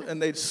walls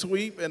and they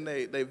sweep and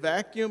they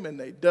vacuum and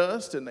they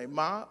dust and they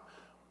mop.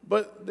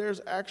 But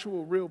there's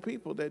actual real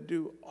people that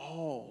do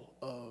all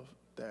of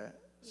that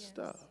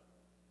stuff.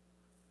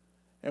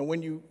 And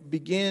when you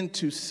begin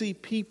to see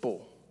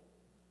people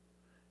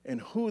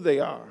and who they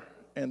are,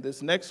 and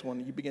this next one,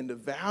 you begin to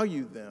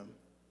value them,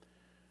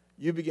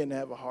 you begin to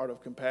have a heart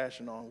of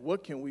compassion on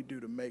what can we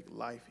do to make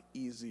life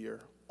easier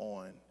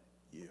on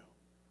you.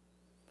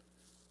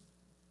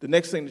 The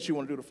next thing that you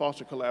want to do to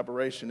foster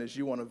collaboration is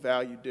you want to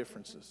value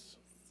differences.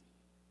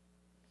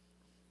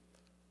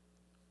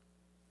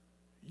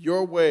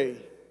 Your way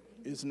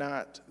is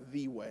not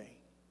the way.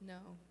 No.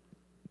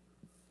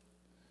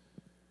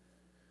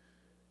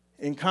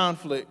 In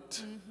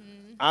conflict,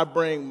 I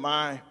bring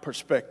my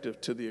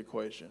perspective to the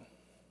equation.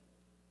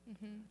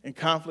 In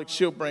conflict,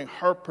 she'll bring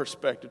her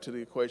perspective to the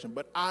equation,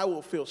 but I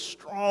will feel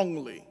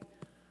strongly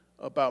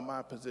about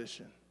my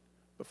position.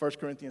 But 1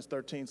 Corinthians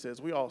 13 says,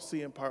 we all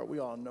see in part, we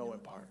all know in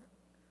part.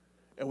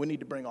 And we need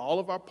to bring all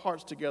of our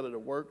parts together to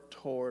work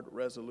toward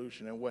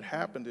resolution. And what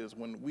happened is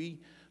when we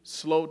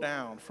slow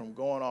down from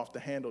going off the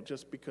handle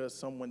just because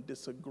someone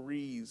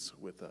disagrees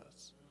with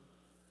us.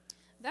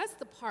 That's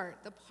the part.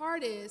 The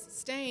part is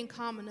staying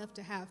calm enough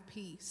to have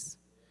peace.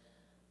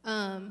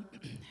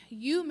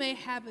 You may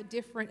have a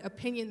different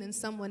opinion than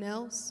someone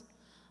else,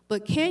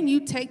 but can you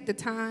take the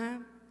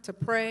time to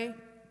pray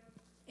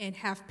and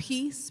have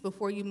peace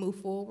before you move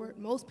forward?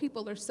 Most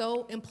people are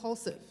so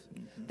impulsive.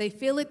 They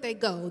feel it, they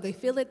go. They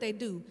feel it, they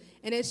do.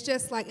 And it's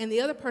just like, and the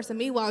other person,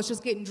 meanwhile, is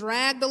just getting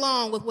dragged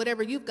along with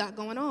whatever you've got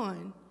going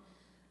on.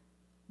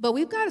 But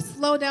we've got to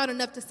slow down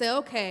enough to say,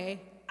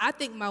 okay, I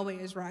think my way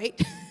is right.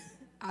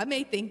 I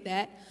may think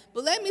that,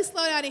 but let me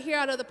slow down and hear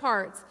out other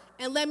parts,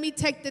 and let me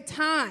take the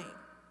time.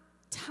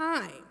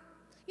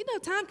 You know,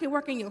 time can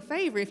work in your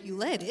favor if you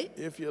let it.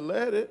 If you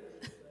let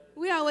it.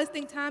 We always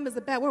think time is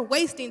we're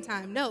wasting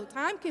time. No,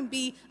 time can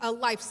be a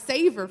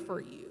lifesaver for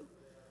you,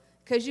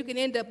 because you can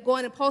end up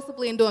going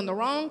impulsively and doing the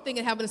wrong thing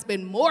and having to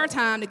spend more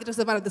time to get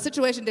yourself out of the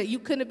situation that you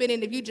couldn't have been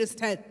in if you just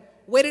had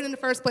waited in the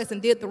first place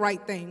and did the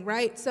right thing,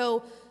 right?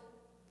 So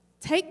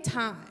take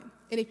time,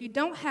 and if you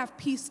don't have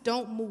peace,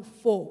 don't move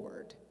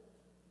forward.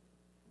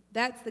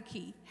 That's the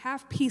key.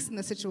 Have peace in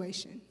the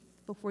situation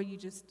before you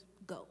just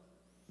go.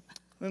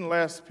 Then the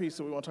last piece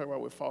that we want to talk about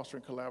with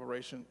fostering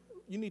collaboration,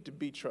 you need to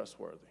be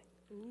trustworthy.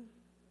 Ooh.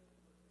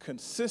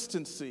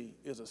 Consistency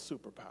is a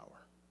superpower.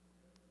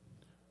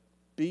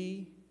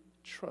 Be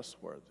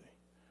trustworthy.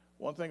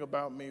 One thing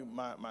about me,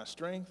 my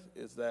strength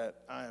is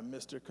that I am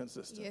Mr.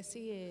 Consistent. Yes,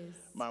 he is.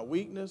 My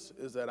weakness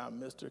is that I'm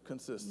Mr.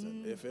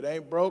 Consistent. If it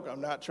ain't broke,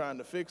 I'm not trying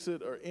to fix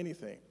it or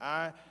anything.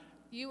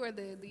 You are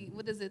the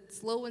what is it,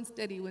 slow and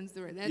steady wins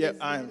the race. Yep,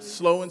 I am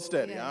slow and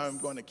steady. Yes. I'm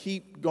going to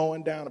keep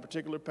going down a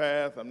particular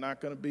path. I'm not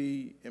going to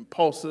be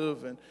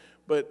impulsive.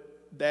 But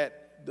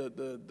that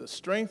the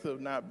strength of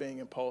not being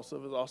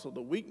impulsive is also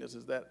the weakness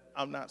is that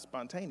I'm not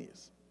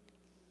spontaneous.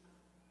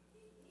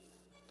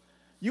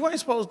 You ain't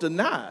supposed to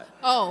nod.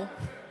 Oh,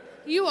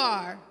 you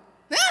are.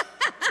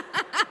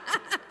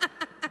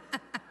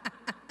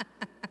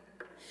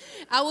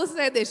 I will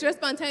say this, you're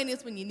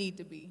spontaneous when you need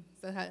to be.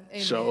 So, amen.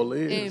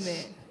 Surely is.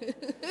 Amen.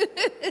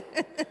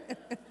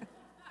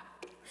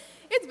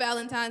 It's valid.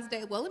 Valentine's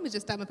Day. Well, let me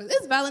just stop my place.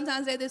 It's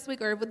Valentine's Day this week,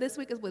 or this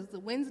week was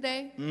it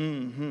Wednesday?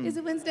 Mm-hmm. Is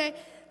it Wednesday?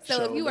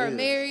 So if you are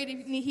married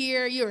in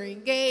here, you are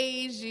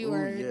engaged, you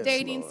are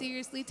dating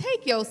seriously,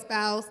 take your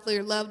spouse or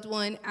your loved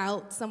one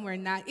out somewhere.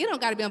 It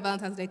don't got to be on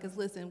Valentine's Day, because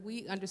listen,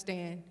 we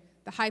understand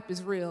the hype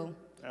is real.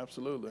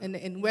 Absolutely.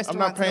 And restaurants I'm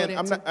not paying.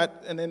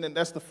 and then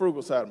that's the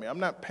frugal side of me. I'm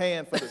not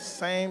paying for the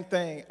same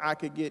thing I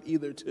could get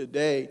either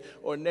today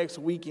or next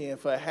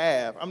weekend for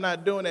half. I'm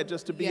not doing that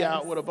just to be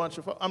out with a bunch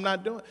of folks. I'm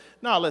not doing.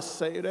 No, let's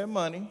save that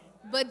money.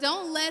 But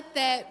don't let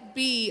that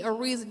be a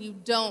reason you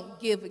don't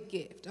give a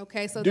gift.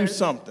 Okay, so do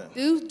something.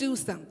 Do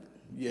something.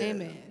 Yeah.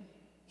 Amen.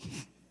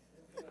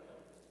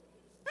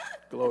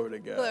 Glory to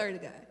God. Glory to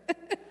God.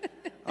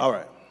 All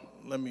right,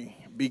 let me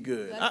be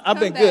good. I've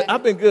been good.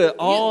 I've been good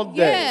all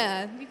day.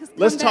 Yeah.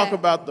 Let's talk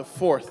about the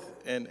fourth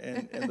and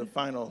the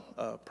final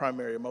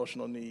primary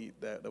emotional need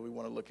that we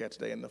want to look at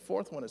today. And the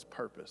fourth one is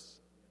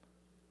purpose.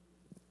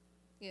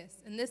 Yes,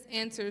 and this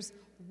answers,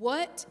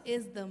 what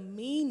is the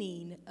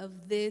meaning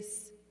of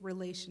this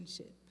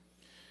relationship?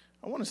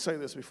 I want to say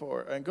this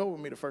before, and go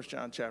with me to 1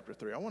 John chapter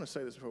 3. I want to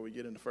say this before we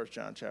get into 1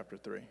 John chapter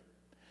 3.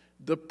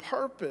 The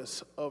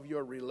purpose of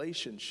your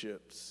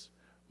relationships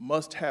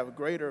must have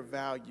greater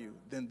value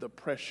than the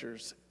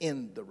pressures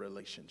in the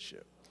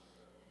relationship.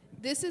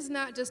 This is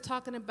not just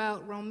talking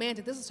about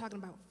romantic. This is talking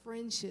about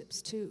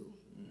friendships, too.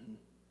 Mm-hmm.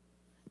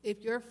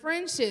 If your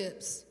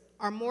friendships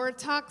are more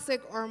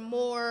toxic or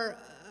more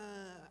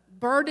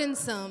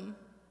burdensome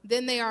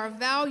than they are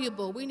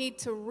valuable, we need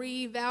to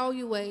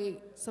reevaluate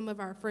some of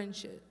our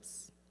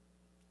friendships.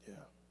 Yeah.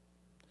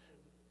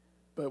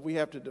 But we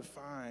have to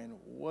define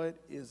what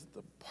is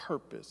the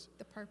purpose.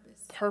 The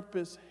purpose.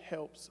 Purpose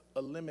helps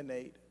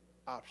eliminate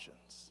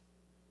options.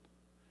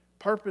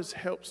 Purpose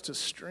helps to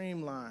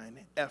streamline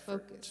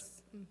effort.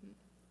 Focus. Mm-hmm.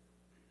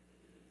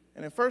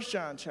 And in 1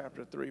 John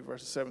chapter 3,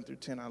 verses 7 through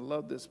 10, I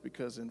love this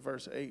because in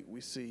verse 8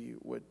 we see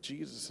what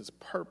Jesus'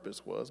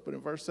 purpose was. But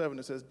in verse 7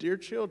 it says, "Dear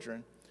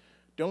children,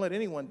 don't let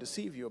anyone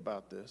deceive you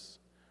about this.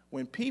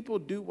 When people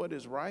do what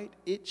is right,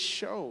 it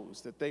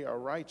shows that they are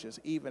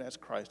righteous, even as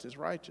Christ is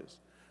righteous."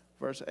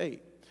 Verse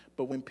 8,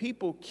 "But when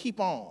people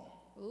keep on."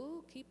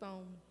 Ooh, keep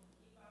on.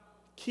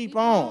 Keep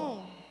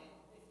on.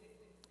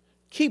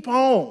 Keep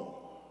on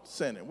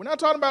sinning. We're not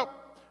talking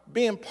about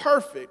being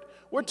perfect.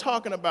 We're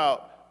talking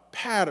about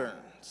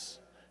patterns.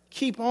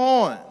 Keep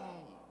on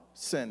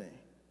sinning.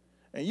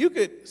 And you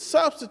could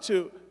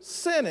substitute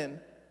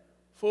sinning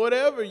for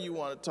whatever you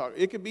want to talk.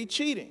 It could be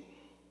cheating.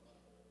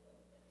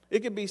 It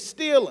could be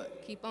stealing.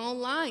 Keep on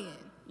lying.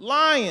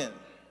 Lying.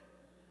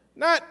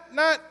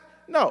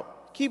 No.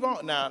 Keep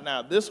on.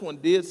 Now, this one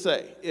did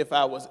say, if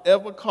I was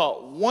ever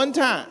caught one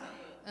time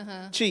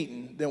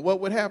cheating, then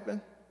what would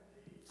happen?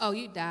 Oh,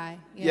 you die.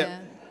 Yeah.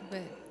 Yep.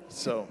 But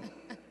So.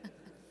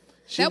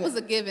 that was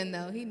a given,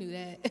 though. He knew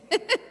that.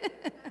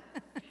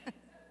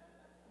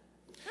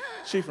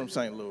 She from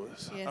St.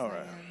 Louis. Yes, all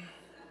right.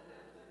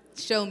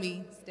 Show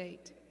me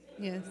state.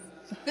 Yes.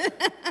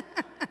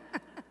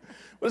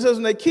 But it says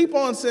when they keep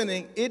on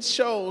sinning, it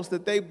shows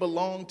that they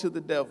belong to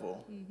the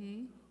devil,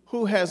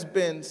 who has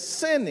been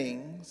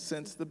sinning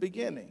since the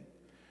beginning.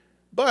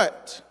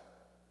 But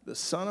the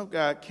Son of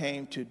God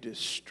came to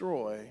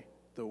destroy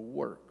the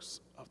works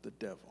of the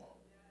devil.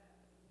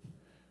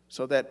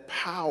 So that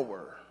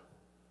power,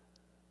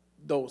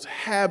 those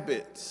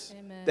habits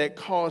that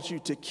cause you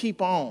to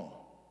keep on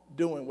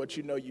doing what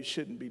you know you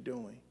shouldn't be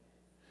doing.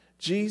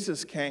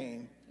 Jesus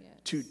came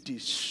to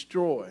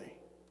destroy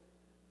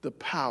the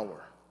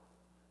power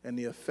and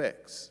the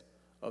effects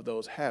of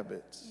those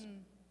habits.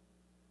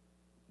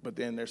 But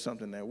then there's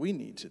something that we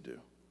need to do.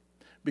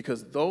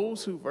 Because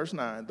verse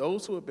 9,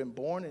 those who have been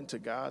born into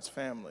God's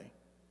family,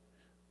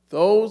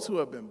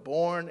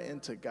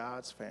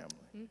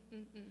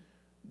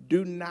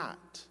 do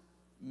not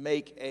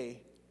make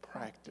a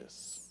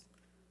practice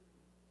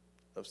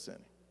of sinning.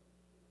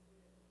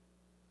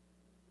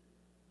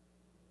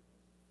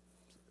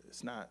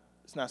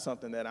 It's not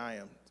something that I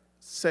am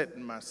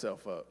setting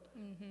myself up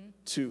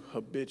to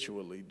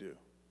habitually do,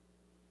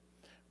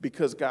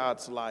 because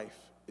God's life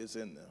is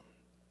in them.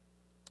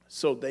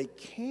 So they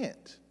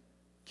can't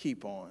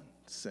keep on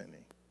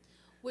sinning.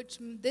 Which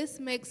this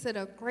makes it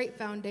a great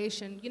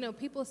foundation. You know,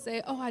 people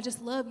say, oh, I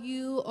just love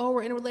you, oh,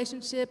 we're in a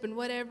relationship and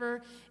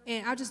whatever,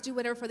 and I'll just do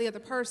whatever for the other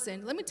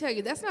person. Let me tell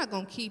you, that's not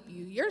going to keep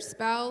you. Your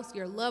spouse,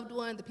 your loved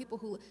one, the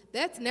people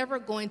that's never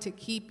going to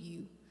keep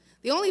you.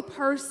 The only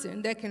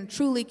person that can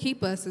truly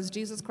keep us is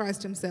Jesus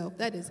Christ himself.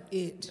 That is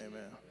it.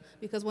 Amen.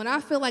 Because when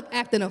I feel like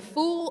acting a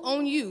fool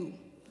on you,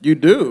 you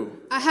do.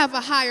 I have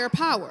a higher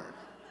power.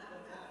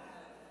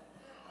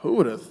 Who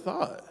would have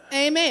thought?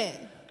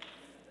 Amen.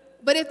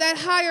 But if that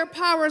higher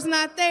power is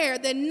not there,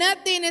 then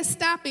nothing is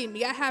stopping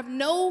me. I have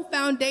no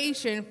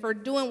foundation for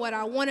doing what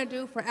I want to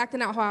do, for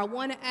acting out how I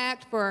want to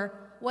act, for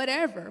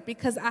whatever,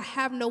 because I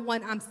have no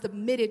one I'm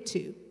submitted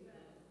to.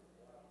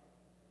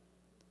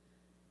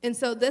 And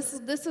so this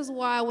is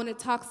why when it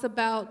talks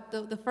about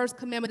the first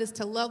commandment is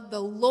to love the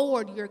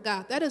Lord your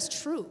God, that is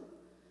true.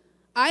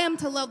 I am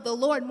to love the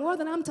Lord more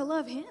than I'm to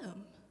love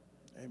him.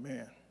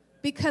 Amen.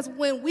 Because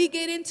when we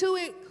get into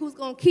it, who's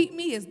going to keep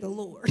me is the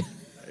Lord.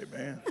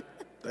 Amen.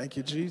 Thank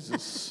you,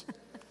 Jesus.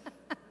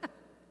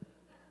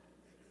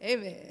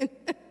 Amen.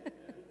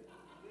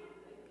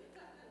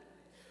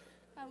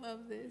 I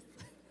love this.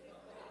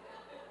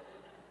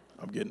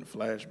 I'm getting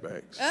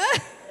flashbacks.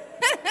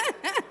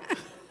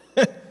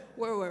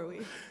 Where were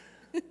we?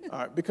 All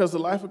right, because the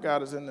life of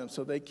God is in them,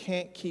 so they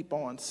can't keep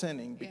on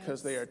sinning because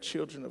Yes. they are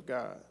children of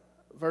God.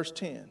 Verse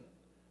 10.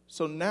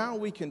 So now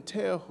we can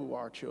tell who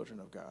are children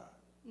of God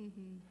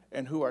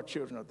and who are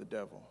children of the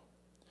devil.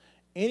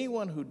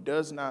 Anyone who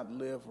does not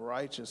live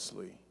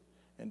righteously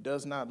and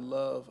does not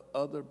love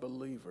other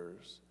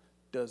believers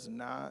does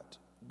not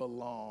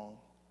belong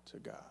to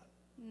God.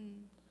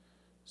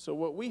 So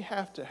what we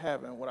have to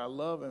have, and what I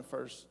love in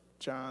 1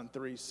 John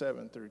 3,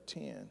 7 through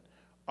 10,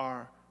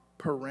 are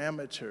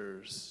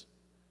parameters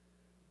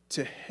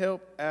to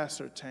help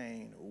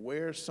ascertain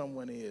where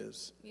someone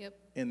is Yep.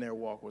 in their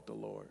walk with the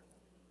Lord.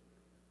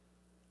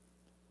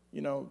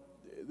 You know,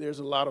 there's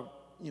a lot of,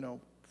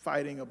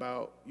 fighting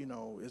about,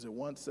 is it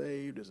once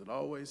saved? Is it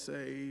always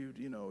saved?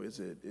 Is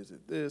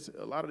it this?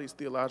 A lot of these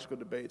theological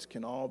debates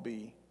can all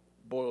be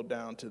boiled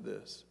down to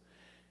this.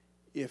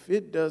 If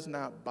it does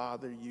not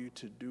bother you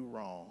to do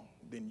wrong,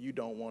 then you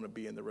don't want to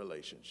be in the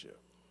relationship.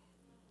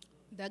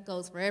 That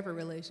goes for every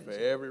relationship.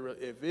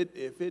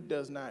 If it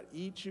does not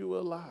eat you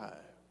alive.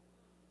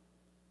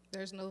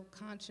 There's no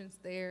conscience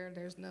there.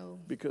 There's no.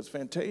 Because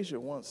Fantasia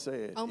once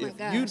said, Oh my if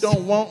gosh. you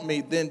don't want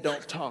me, then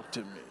don't talk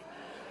to me.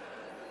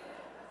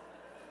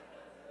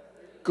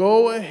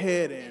 Go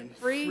ahead and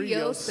Free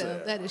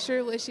yourself. That is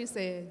sure what she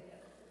said.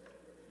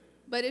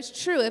 But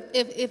it's true.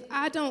 If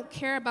I don't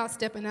care about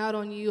stepping out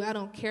on you, I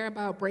don't care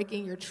about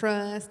breaking your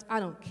trust, I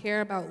don't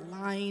care about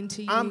lying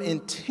to you. I'm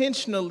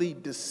intentionally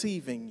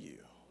deceiving you.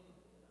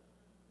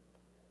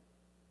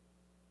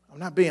 I'm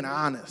not being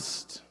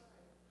honest.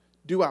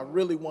 Do I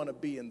really want to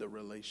be in the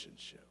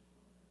relationship?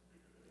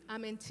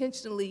 I'm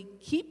intentionally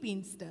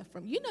keeping stuff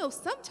from you.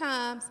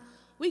 Sometimes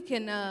we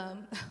can,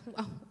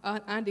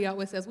 Andy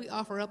always says we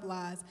offer up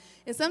lies.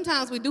 And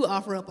sometimes we do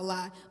offer up a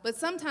lie, but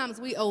sometimes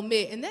we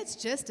omit, and that's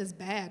just as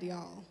bad,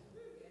 y'all.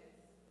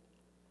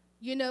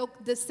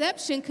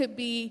 Deception could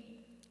be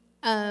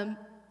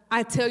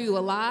I tell you a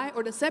lie,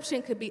 or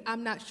deception could be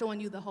I'm not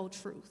showing you the whole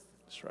truth.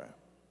 That's right.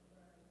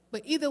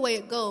 But either way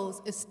it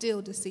goes, it's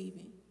still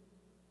deceiving.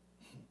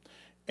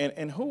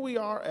 And who we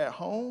are at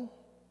home,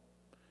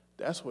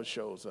 that's what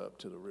shows up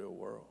to the real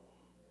world.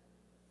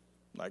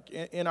 Like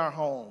in our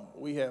home,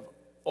 we have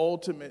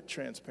ultimate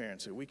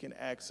transparency. We can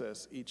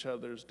access each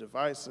other's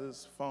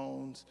devices,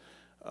 phones.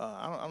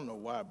 I don't know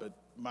why, but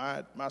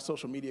my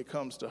social media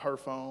comes to her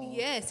phone.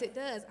 Yes, it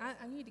does.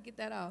 I need to get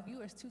that off.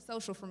 You are too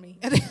social for me.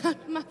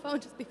 My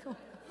phone just be going,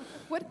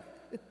 what?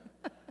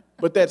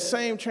 But that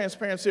same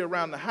transparency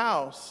around the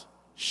house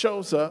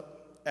shows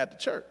up at the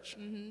church.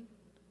 Mm-hmm.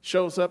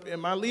 Shows up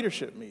in my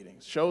leadership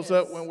meetings. Shows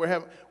up when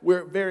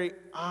we're very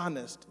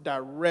honest,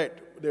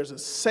 direct. There's a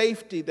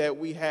safety that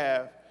we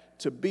have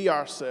to be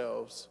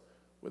ourselves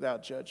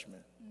without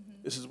judgment.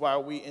 Mm-hmm. This is why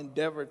we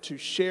endeavor to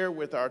share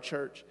with our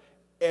church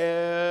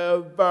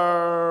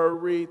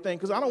everything.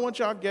 Because I don't want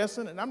y'all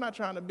guessing, and I'm not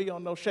trying to be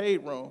on no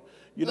shade room,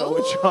 with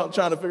y'all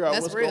trying to figure out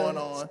what's going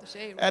on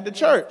at the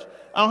church.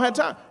 I don't have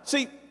time.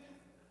 See,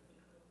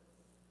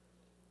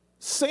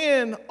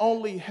 sin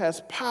only has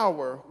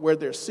power where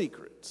there's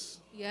secrets.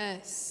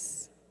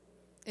 Yes.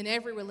 In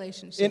every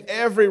relationship. In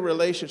every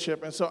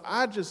relationship. And so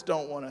I just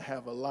don't want to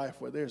have a life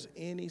where there's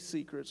any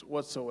secrets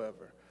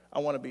whatsoever. I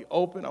want to be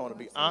open. I want to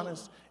be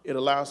honest. It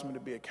allows me to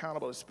be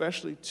accountable,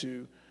 especially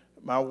to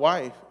my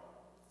wife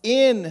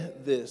in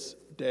this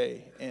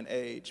day and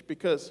age.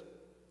 Because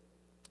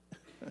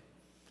you're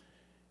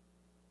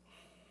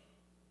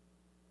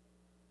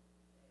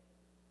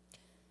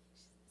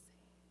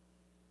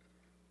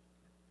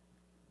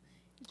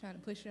trying to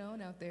push your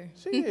own out there.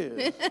 she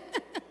is.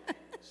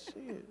 She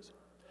is.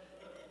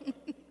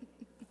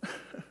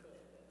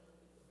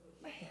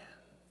 Man.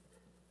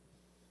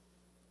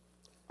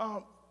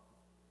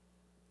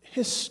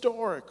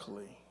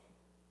 Historically,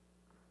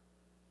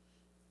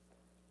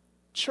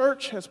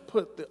 church has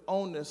put the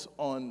onus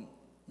on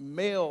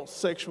male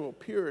sexual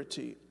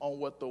purity on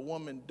what the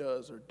woman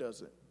does or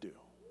doesn't do.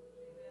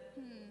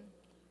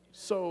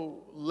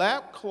 So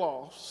lap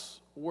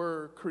cloths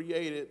were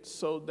created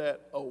so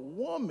that a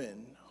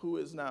woman who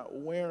is not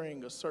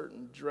wearing a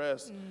certain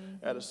dress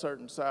at a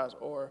certain size,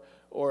 or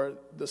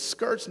the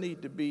skirts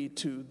need to be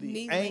to the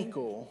knee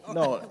ankle.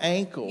 No,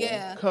 ankle.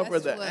 Yeah, cover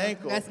the that's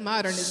ankle. That's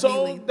modern.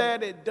 So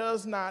that it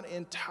does not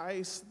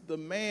entice the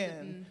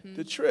man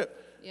to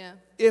trip. Yeah.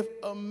 If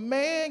a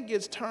man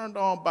gets turned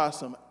on by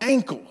some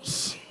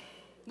ankles,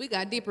 we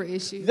got deeper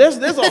issues.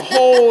 there's a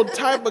whole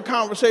type of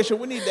conversation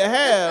we need to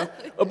have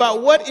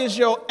about what is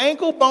your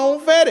ankle bone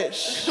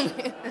fetish.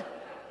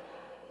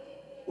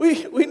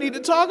 We need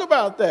to talk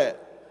about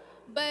that.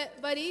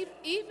 But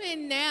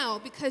even now,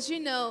 because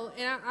and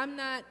I'm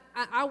not,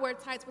 I wear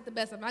tights with the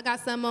best of them. I got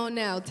some on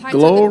now. Tights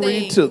Glory are the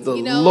thing, to the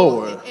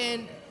Lord.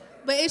 And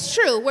But it's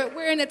true.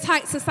 We're in a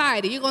tight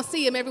society. You're going to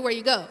see them everywhere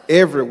you go.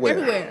 Everywhere.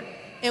 Everywhere.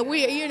 And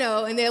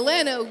in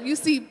Atlanta, you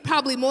see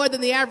probably more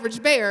than the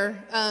average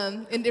bear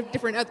in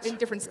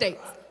different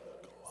states.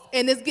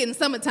 And it's getting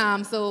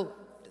summertime, so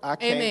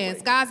amen. Wait.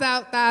 Skies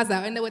out, thighs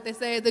out. Isn't that what they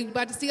say? You're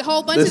about to see a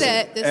whole bunch of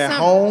that this at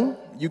summer. home,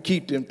 you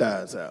keep them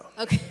thighs out.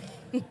 Okay.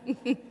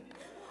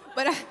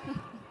 But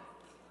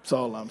That's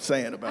all I'm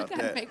saying about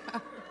gotta that. make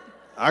my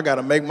I got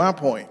to make my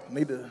point.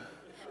 Need to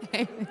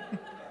Amen.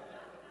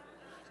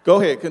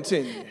 go ahead,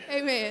 continue.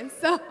 Amen.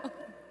 So,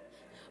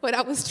 what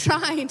I was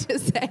trying to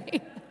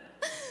say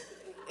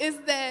is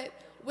that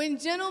when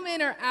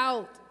gentlemen are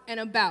out and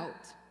about,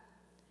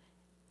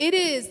 it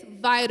is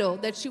vital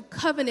that you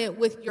covenant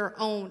with your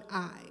own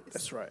eyes.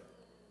 That's right.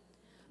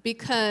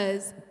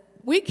 Because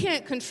we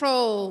can't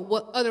control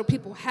what other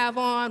people have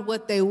on,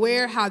 what they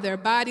wear, how their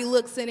body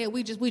looks in it.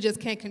 We just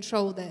can't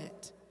control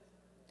that.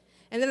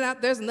 And then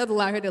there's another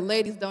lie here that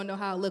ladies don't know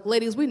how it look.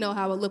 Ladies, we know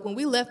how it look. When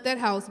we left that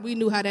house, we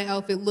knew how that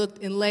outfit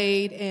looked and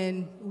laid,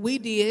 and we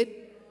did,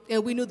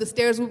 and we knew the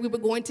stairs we were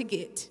going to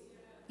get.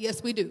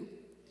 Yes, we do.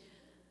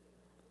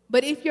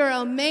 But if you're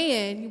a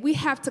man, you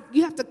have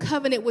to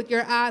covenant with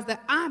your eyes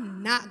that I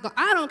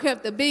don't care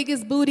if the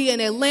biggest booty in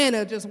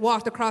Atlanta just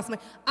walked across me.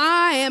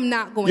 I am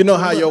not going to. You know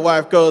how your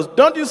wife goes,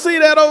 don't you see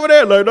that over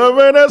there? Like, no,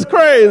 man, that's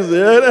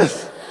crazy. I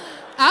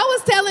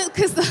was telling,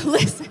 because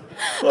listen.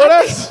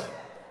 Well,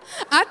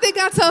 I think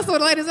I told some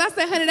of the ladies, I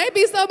said, honey, they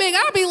be so big,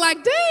 I'll be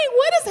like, dang,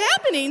 what is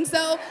happening?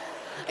 So,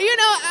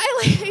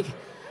 I like,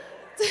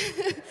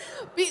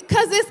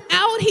 because it's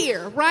out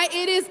here, right?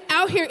 It is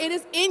out here. It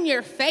is in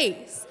your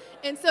face.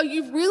 And so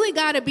you've really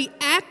got to be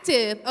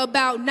active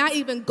about not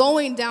even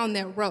going down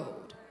that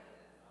road.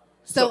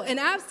 So, and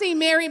I've stood in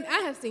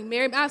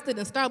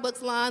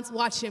Starbucks lines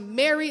watching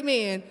married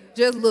men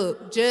just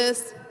look,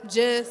 just.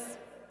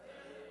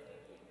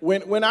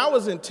 When I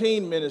was in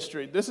teen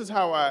ministry, this is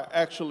how I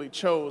actually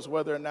chose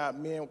whether or not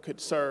men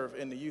could serve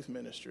in the youth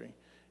ministry,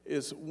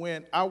 is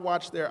when I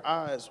watched their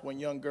eyes when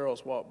young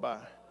girls walked by.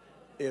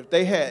 If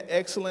they had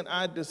excellent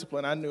eye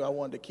discipline, I knew I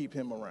wanted to keep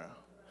him around.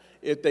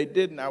 If they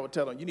didn't, I would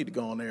tell them, you need to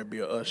go on there and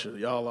be an usher.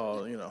 Y'all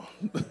all,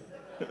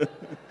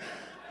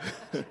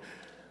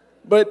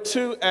 But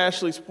to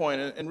Ashley's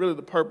point, and really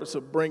the purpose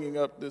of bringing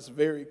up this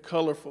very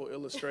colorful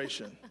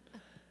illustration,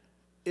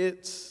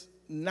 it's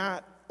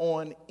not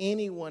on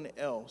anyone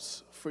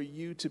else for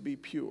you to be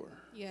pure.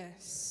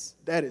 Yes.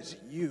 That is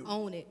you.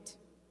 Own it.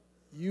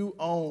 You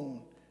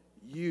own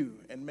you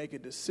and make a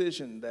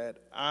decision that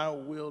I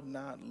will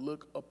not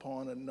look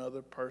upon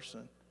another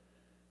person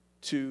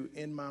to,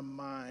 in my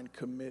mind,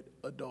 commit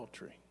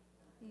adultery.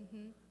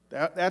 Mm-hmm.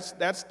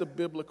 That's the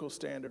biblical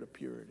standard of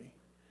purity.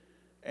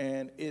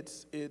 And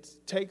it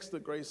takes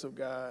the grace of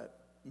God,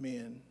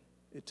 men.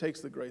 It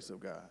takes the grace of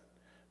God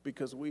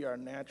because we are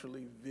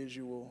naturally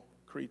visual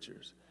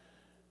creatures.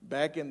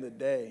 Back in the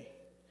day,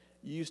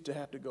 you used to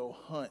have to go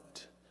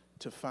hunt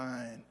to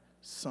find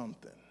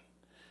something.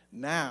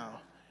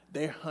 Now,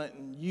 they're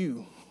hunting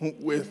you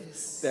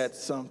with that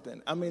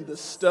something. I mean, the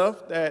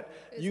stuff that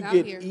you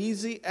get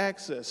easy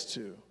access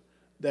to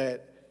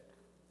that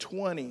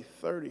 20,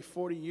 30,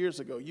 40 years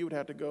ago, you would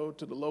have to go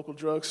to the local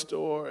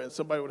drugstore and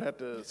somebody would have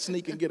to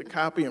sneak and get a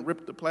copy and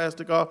rip the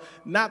plastic off.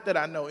 Not that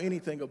I know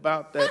anything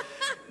about that.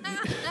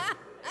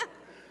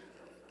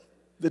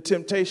 The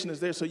temptation is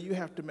there, so you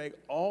have to make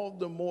all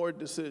the more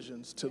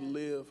decisions to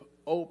live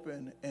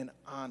open and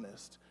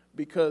honest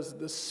because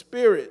the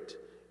spirit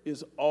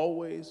is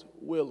always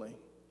willing,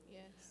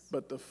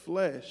 but the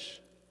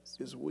flesh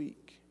is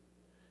weak.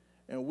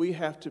 And we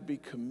have to be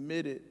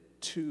committed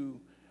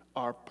to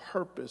our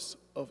purpose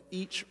of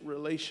each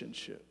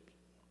relationship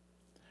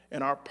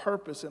and our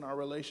purpose in our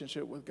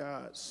relationship with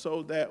God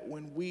so that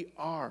when we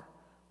are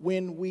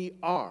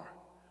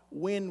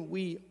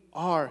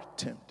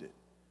tempted,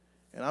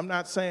 and I'm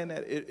not saying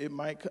that it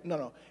might,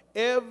 no.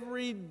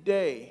 Every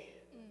day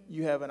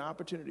you have an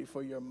opportunity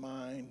for your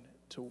mind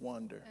to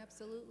wander.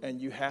 Absolutely.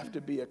 And you have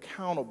to be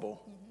accountable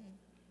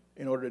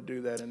in order to do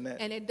that.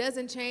 And it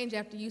doesn't change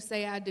after you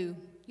say I do.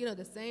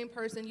 The same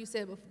person you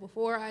said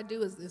before I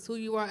do is who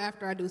you are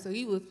after I do. So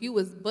if you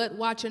was butt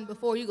watching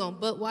before, you're going to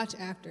butt watch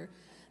after.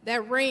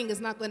 That ring is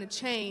not going to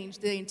change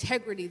the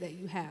integrity that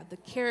you have, the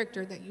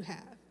character that you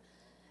have.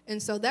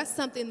 And so that's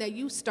something that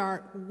you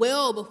start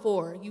well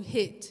before you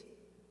hit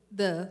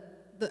the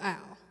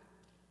aisle.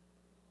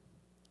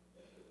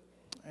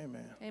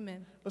 Amen.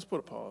 Amen. Let's put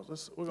a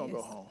pause. We're going to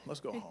go home. Let's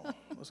go home.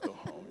 Let's go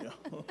home, yeah.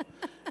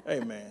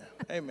 Amen.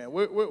 Amen.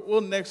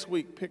 We'll next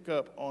week pick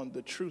up on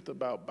the truth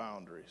about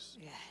boundaries.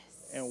 Yes.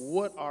 And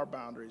what are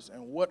boundaries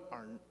and what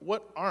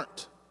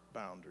aren't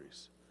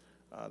boundaries.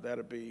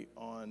 That'll be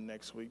on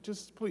next week.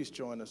 Just please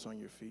join us on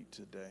your feet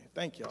today.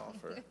 Thank y'all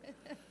for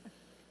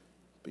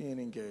being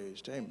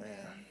engaged.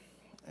 Amen.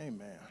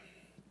 Amen.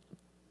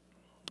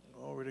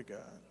 Glory to God.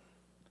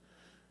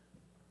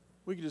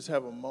 We could just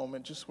have a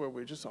moment just where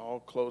we're just all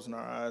closing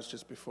our eyes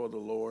just before the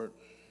Lord.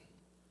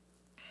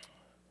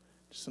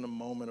 Just in a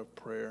moment of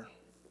prayer.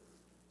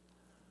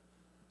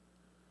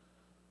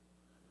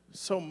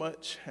 So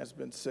much has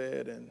been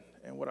said,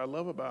 And what I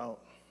love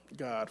about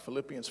God,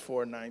 Philippians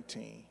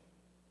 4:19,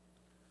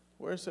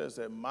 where it says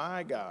that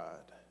my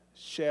God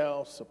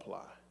shall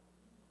supply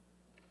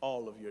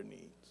all of your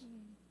needs.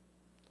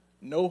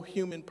 No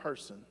human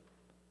person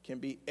can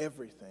be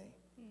everything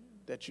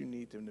that you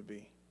need them to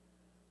be,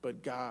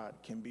 but God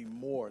can be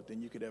more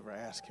than you could ever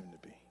ask him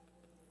to be.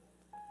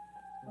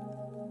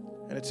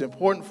 And it's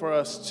important for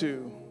us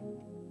to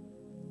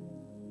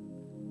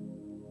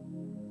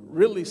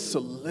really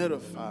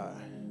solidify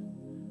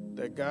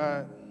that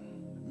God,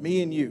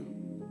 me and you,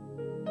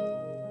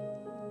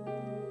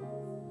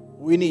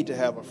 we need to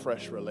have a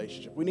fresh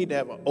relationship. We need to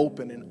have an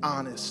open and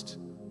honest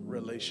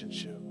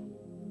relationship.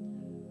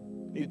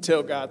 We need to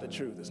tell God the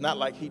truth. It's not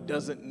like he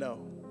doesn't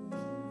know.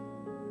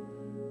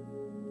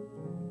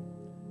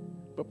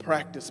 But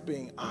practice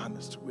being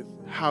honest with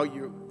how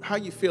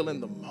you feel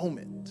in the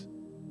moment.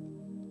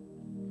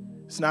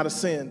 It's not a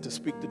sin to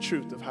speak the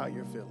truth of how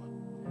you're feeling.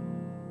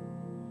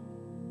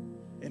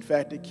 In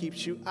fact, it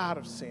keeps you out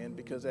of sin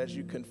because as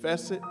you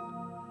confess it,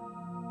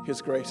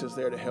 his grace is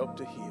there to help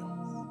to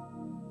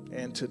heal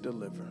and to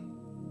deliver.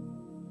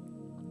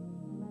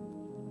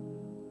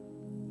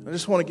 I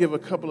just want to give a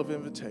couple of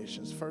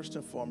invitations. First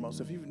and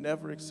foremost, if you've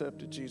never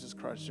accepted Jesus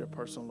Christ as your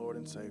personal Lord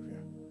and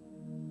Savior,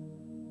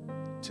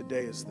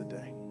 today is the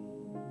day.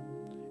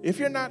 If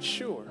you're not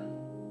sure,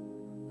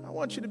 I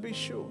want you to be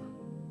sure.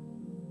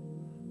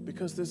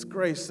 Because this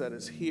grace that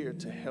is here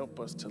to help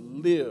us to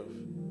live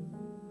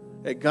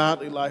a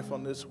godly life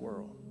in this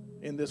world,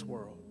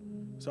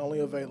 is only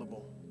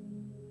available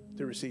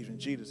through receiving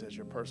Jesus as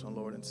your personal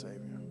Lord and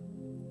Savior.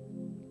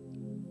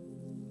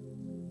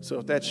 So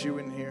if that's you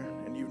in here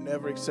and you've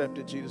never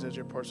accepted Jesus as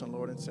your personal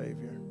Lord and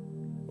Savior,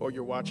 or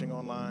you're watching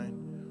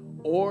online,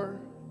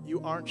 or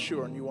you aren't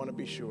sure and you want to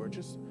be sure,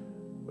 just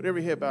with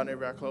every head bowed and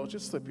every eye closed,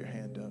 just slip your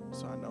hand up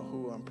so I know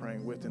who I'm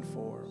praying with and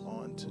for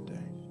on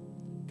today.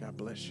 God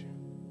bless you.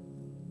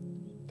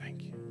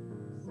 Thank you.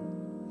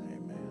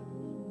 Amen.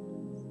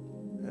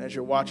 And as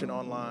you're watching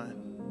online,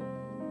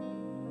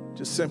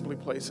 just simply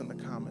place in the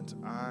comments,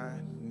 I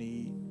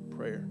need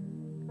prayer.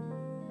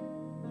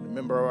 And a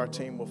member of our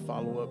team will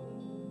follow up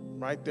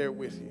right there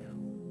with you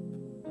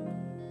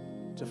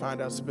to find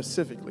out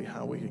specifically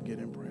how we can get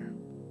in prayer.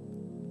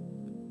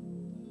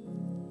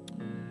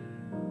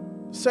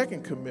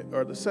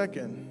 The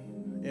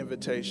second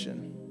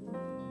invitation,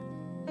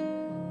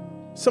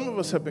 some of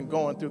us have been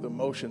going through the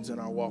motions in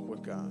our walk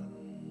with God.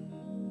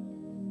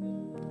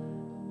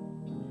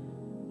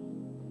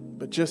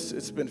 But just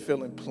it's been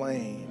feeling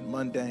plain,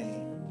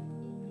 mundane.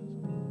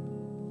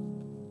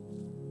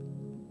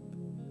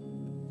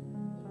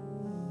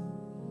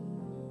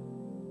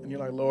 And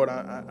you're like, Lord,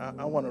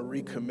 I want to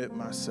recommit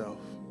myself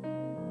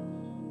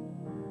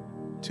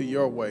to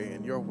your way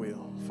and your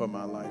will for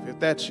my life. If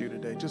that's you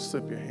today, just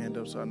slip your hand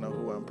up so I know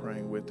who I'm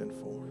praying with and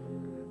for.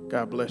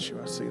 God bless you.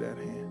 I see that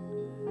hand.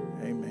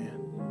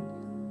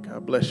 Amen.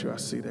 God bless you. I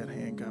see that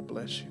hand. God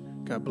bless you.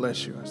 God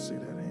bless you. I see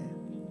that hand.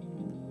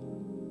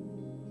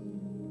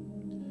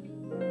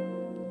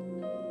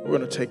 We're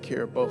going to take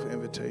care of both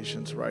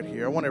invitations right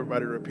here. I want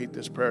everybody to repeat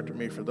this prayer to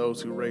me for those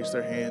who raise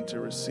their hand to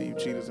receive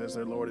Jesus as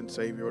their Lord and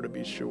Savior or to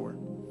be sure.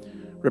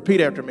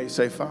 Repeat after me.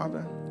 Say,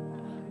 Father,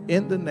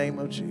 in the name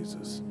of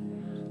Jesus,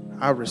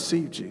 I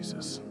receive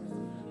Jesus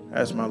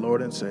as my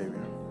Lord and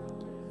Savior.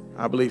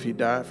 I believe he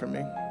died for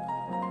me,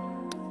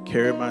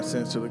 carried my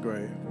sins to the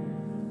grave.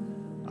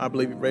 I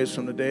believe he raised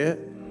from the dead.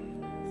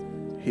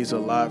 He's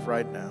alive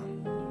right now.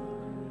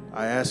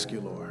 I ask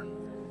you, Lord,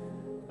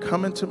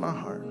 come into my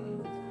heart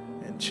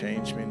and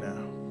change me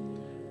now.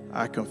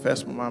 I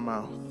confess with my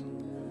mouth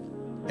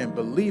and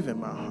believe in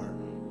my heart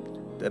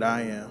that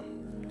I am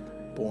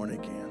born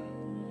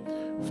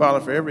again. Father,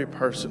 for every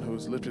person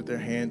who's lifted their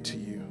hand to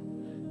you,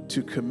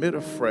 to commit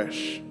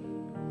afresh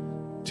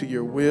to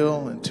your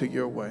will and to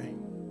your way.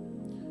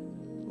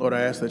 Lord,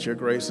 I ask that your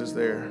grace is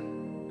there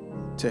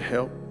to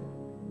help,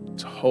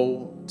 to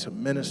hold, to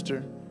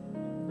minister.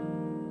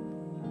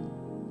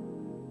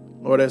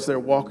 Lord, as they're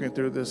walking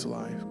through this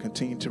life,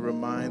 continue to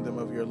remind them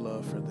of your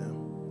love for them.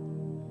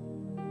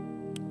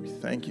 We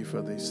thank you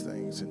for these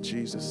things in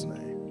Jesus'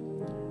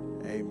 name.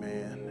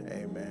 Amen,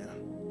 amen,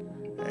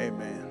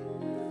 amen.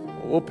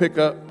 We'll pick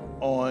up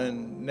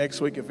on next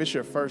week. If it's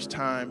your first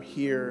time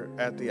here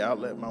at the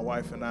outlet, my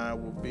wife and I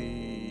we're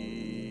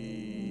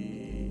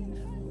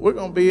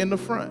going to be in the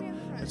front.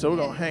 And so we're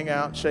going to hang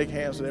out, shake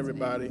hands with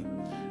everybody.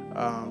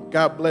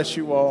 God bless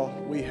you all.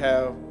 We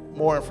have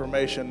more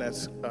information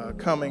that's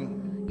coming.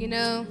 You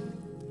know,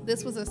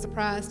 this was a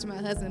surprise to my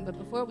husband, but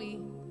before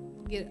we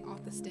get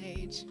off the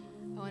stage,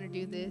 I want to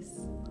do this.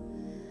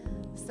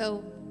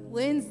 So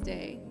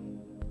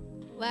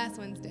last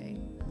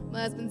Wednesday,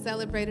 my husband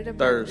celebrated a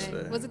birthday.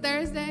 Thursday. Was it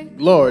Thursday?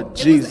 Lord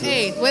Jesus. It was the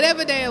 8th.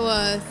 Whatever day it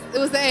was. It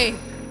was the 8th.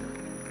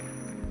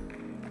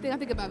 I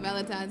think about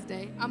Valentine's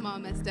Day. I'm all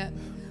messed up.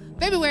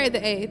 February the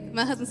 8th,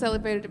 my husband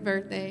celebrated a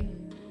birthday.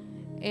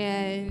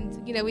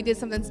 And, you know, we did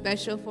something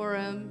special for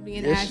him, me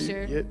and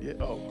Asher.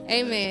 Oh,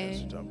 amen.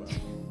 That's what you're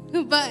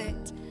talking about.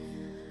 But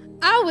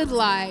I would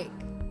like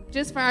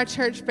just for our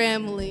church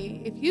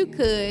family, if you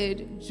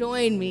could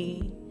join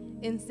me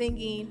in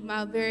singing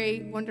my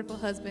very wonderful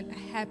husband a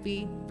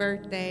happy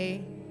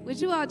birthday. Would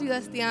you all do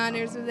us the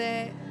honors of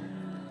that?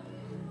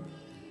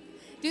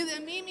 Do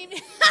the me.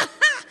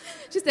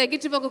 She said,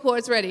 get your vocal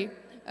cords ready.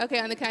 Okay,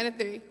 on the count of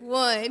 3.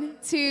 1,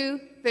 2,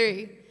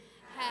 3.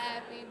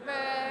 Happy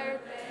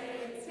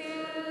birthday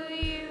to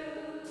you.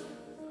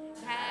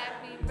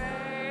 Happy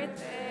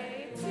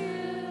birthday to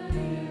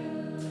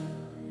you.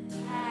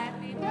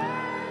 Happy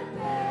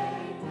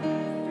birthday,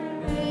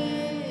 dear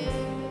Liz.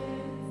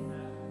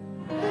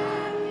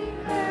 Happy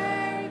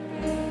birthday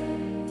to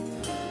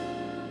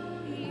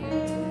you.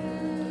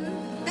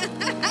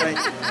 Thank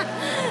you.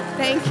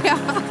 Thank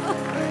y'all.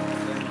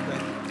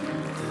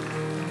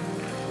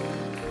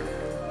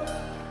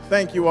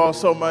 Thank you all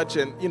so much.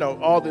 And,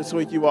 all this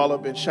week you all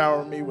have been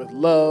showering me with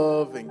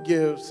love and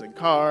gifts and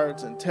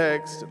cards and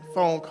texts and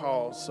phone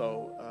calls.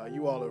 So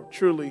you all have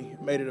truly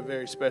made it a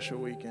very special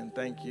week. And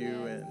thank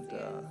you. And,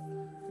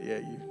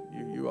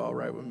 you all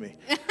right with me.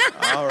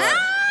 All right.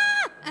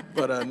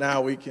 But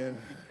now we can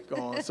go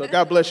on. So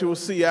God bless you. We'll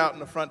see you out in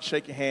the front.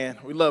 Shake your hand.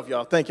 We love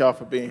y'all. Thank y'all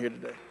for being here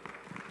today.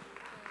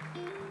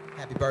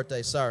 Happy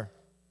birthday, sir.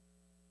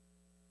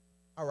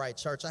 All right,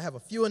 church, I have a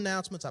few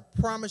announcements. I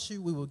promise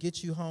you we will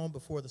get you home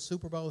before the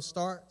Super Bowl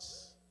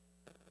starts.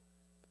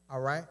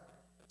 All right?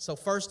 So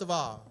first of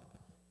all,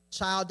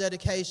 child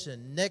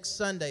dedication next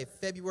Sunday,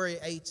 February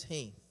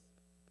 18th.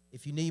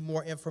 If you need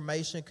more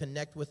information,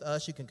 connect with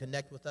us. You can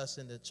connect with us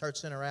in the Church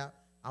Center app.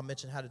 I'll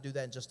mention how to do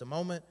that in just a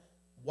moment.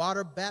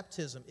 Water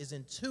baptism is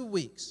in 2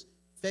 weeks,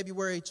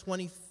 February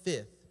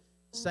 25th.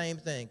 Same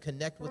thing.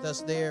 Connect with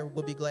us there.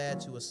 We'll be glad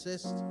to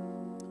assist.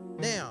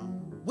 Now,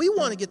 we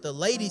want to get the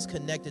ladies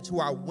connected to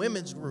our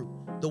women's group,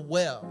 The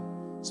Well.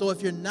 So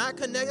if you're not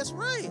connected, that's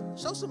right.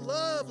 Show some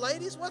love,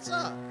 ladies. What's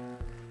up?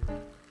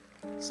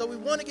 So we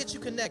want to get you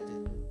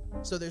connected.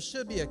 So there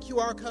should be a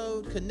QR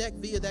code. Connect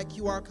via that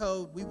QR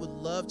code. We would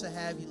love to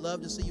have you,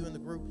 love to see you in the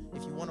group.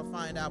 If you want to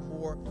find out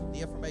more, the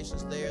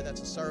information's there.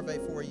 That's a survey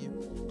for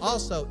you.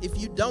 Also, if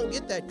you don't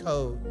get that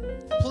code,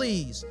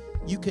 please,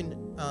 you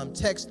can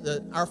text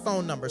our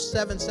phone number,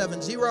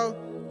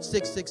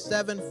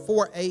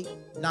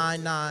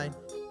 770-667-4899.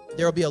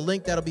 There will be a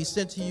link that will be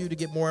sent to you to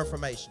get more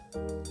information.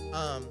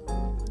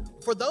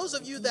 For those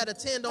of you that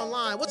attend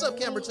online, what's up,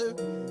 Camber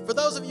 2? For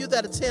those of you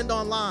that attend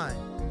online,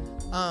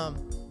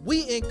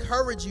 we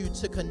encourage you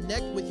to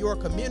connect with your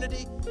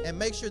community and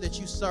make sure that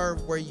you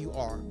serve where you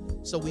are.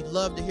 So we'd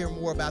love to hear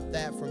more about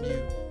that from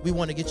you. We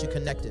want to get you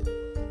connected.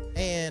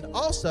 And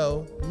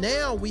also,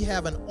 now we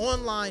have an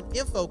online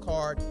info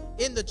card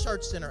in the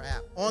Church Center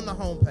app on the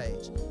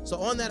homepage. So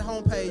on that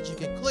homepage, you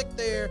can click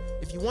there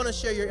if you want to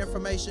share your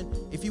information,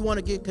 if you want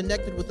to get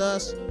connected with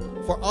us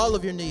for all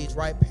of your needs,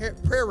 right?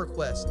 Prayer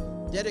requests,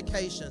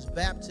 dedications,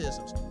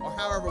 baptisms, or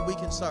however we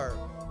can serve.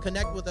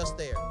 Connect with us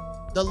there.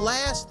 The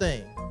last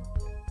thing,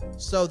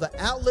 so the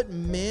Outlet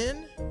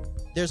Men,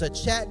 there's a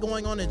chat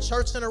going on in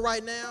Church Center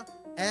right now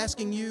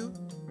asking you,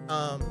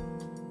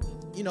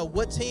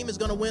 what team is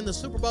going to win the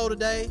Super Bowl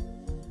today.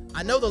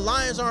 I know the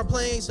Lions aren't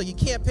playing, so you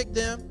can't pick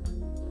them.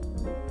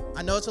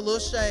 I know it's a little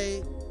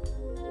shade.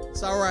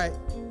 It's all right.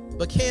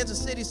 But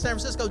Kansas City, San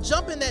Francisco,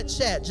 jump in that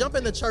chat. Jump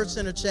in the Church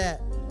Center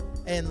chat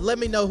and let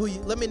me know who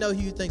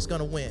you think's going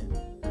to win.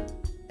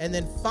 And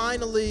then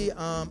finally,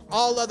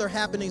 all other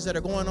happenings that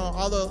are going on,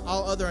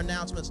 all other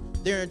announcements,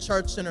 they're in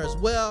Church Center as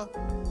well.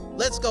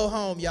 Let's go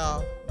home,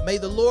 y'all. May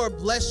the Lord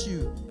bless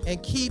you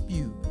and keep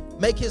you.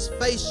 Make his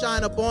face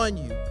shine upon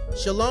you.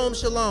 Shalom,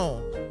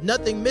 shalom.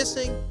 Nothing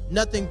missing,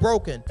 nothing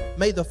broken.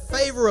 May the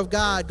favor of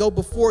God go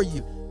before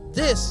you.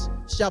 This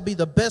shall be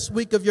the best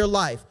week of your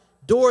life.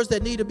 Doors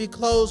that need to be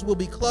closed will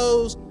be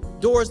closed.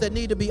 Doors that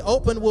need to be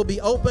opened will be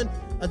opened.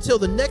 Until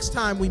the next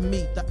time we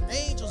meet, the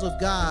angels of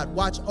God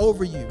watch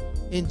over you.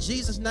 In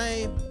Jesus'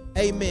 name,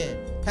 amen.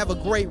 Have a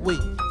great week.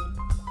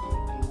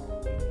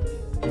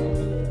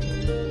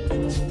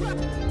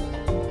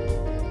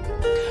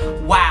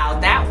 Wow,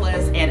 that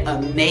was an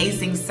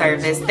amazing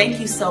service. Thank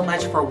you so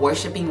much for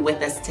worshiping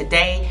with us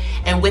today.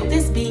 And with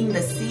this being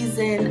the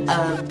season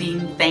of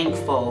being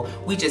thankful,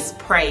 we just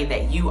pray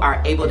that you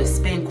are able to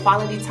spend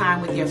quality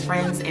time with your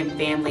friends and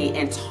family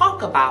and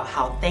talk about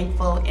how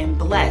thankful and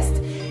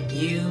blessed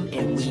you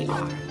and we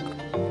are.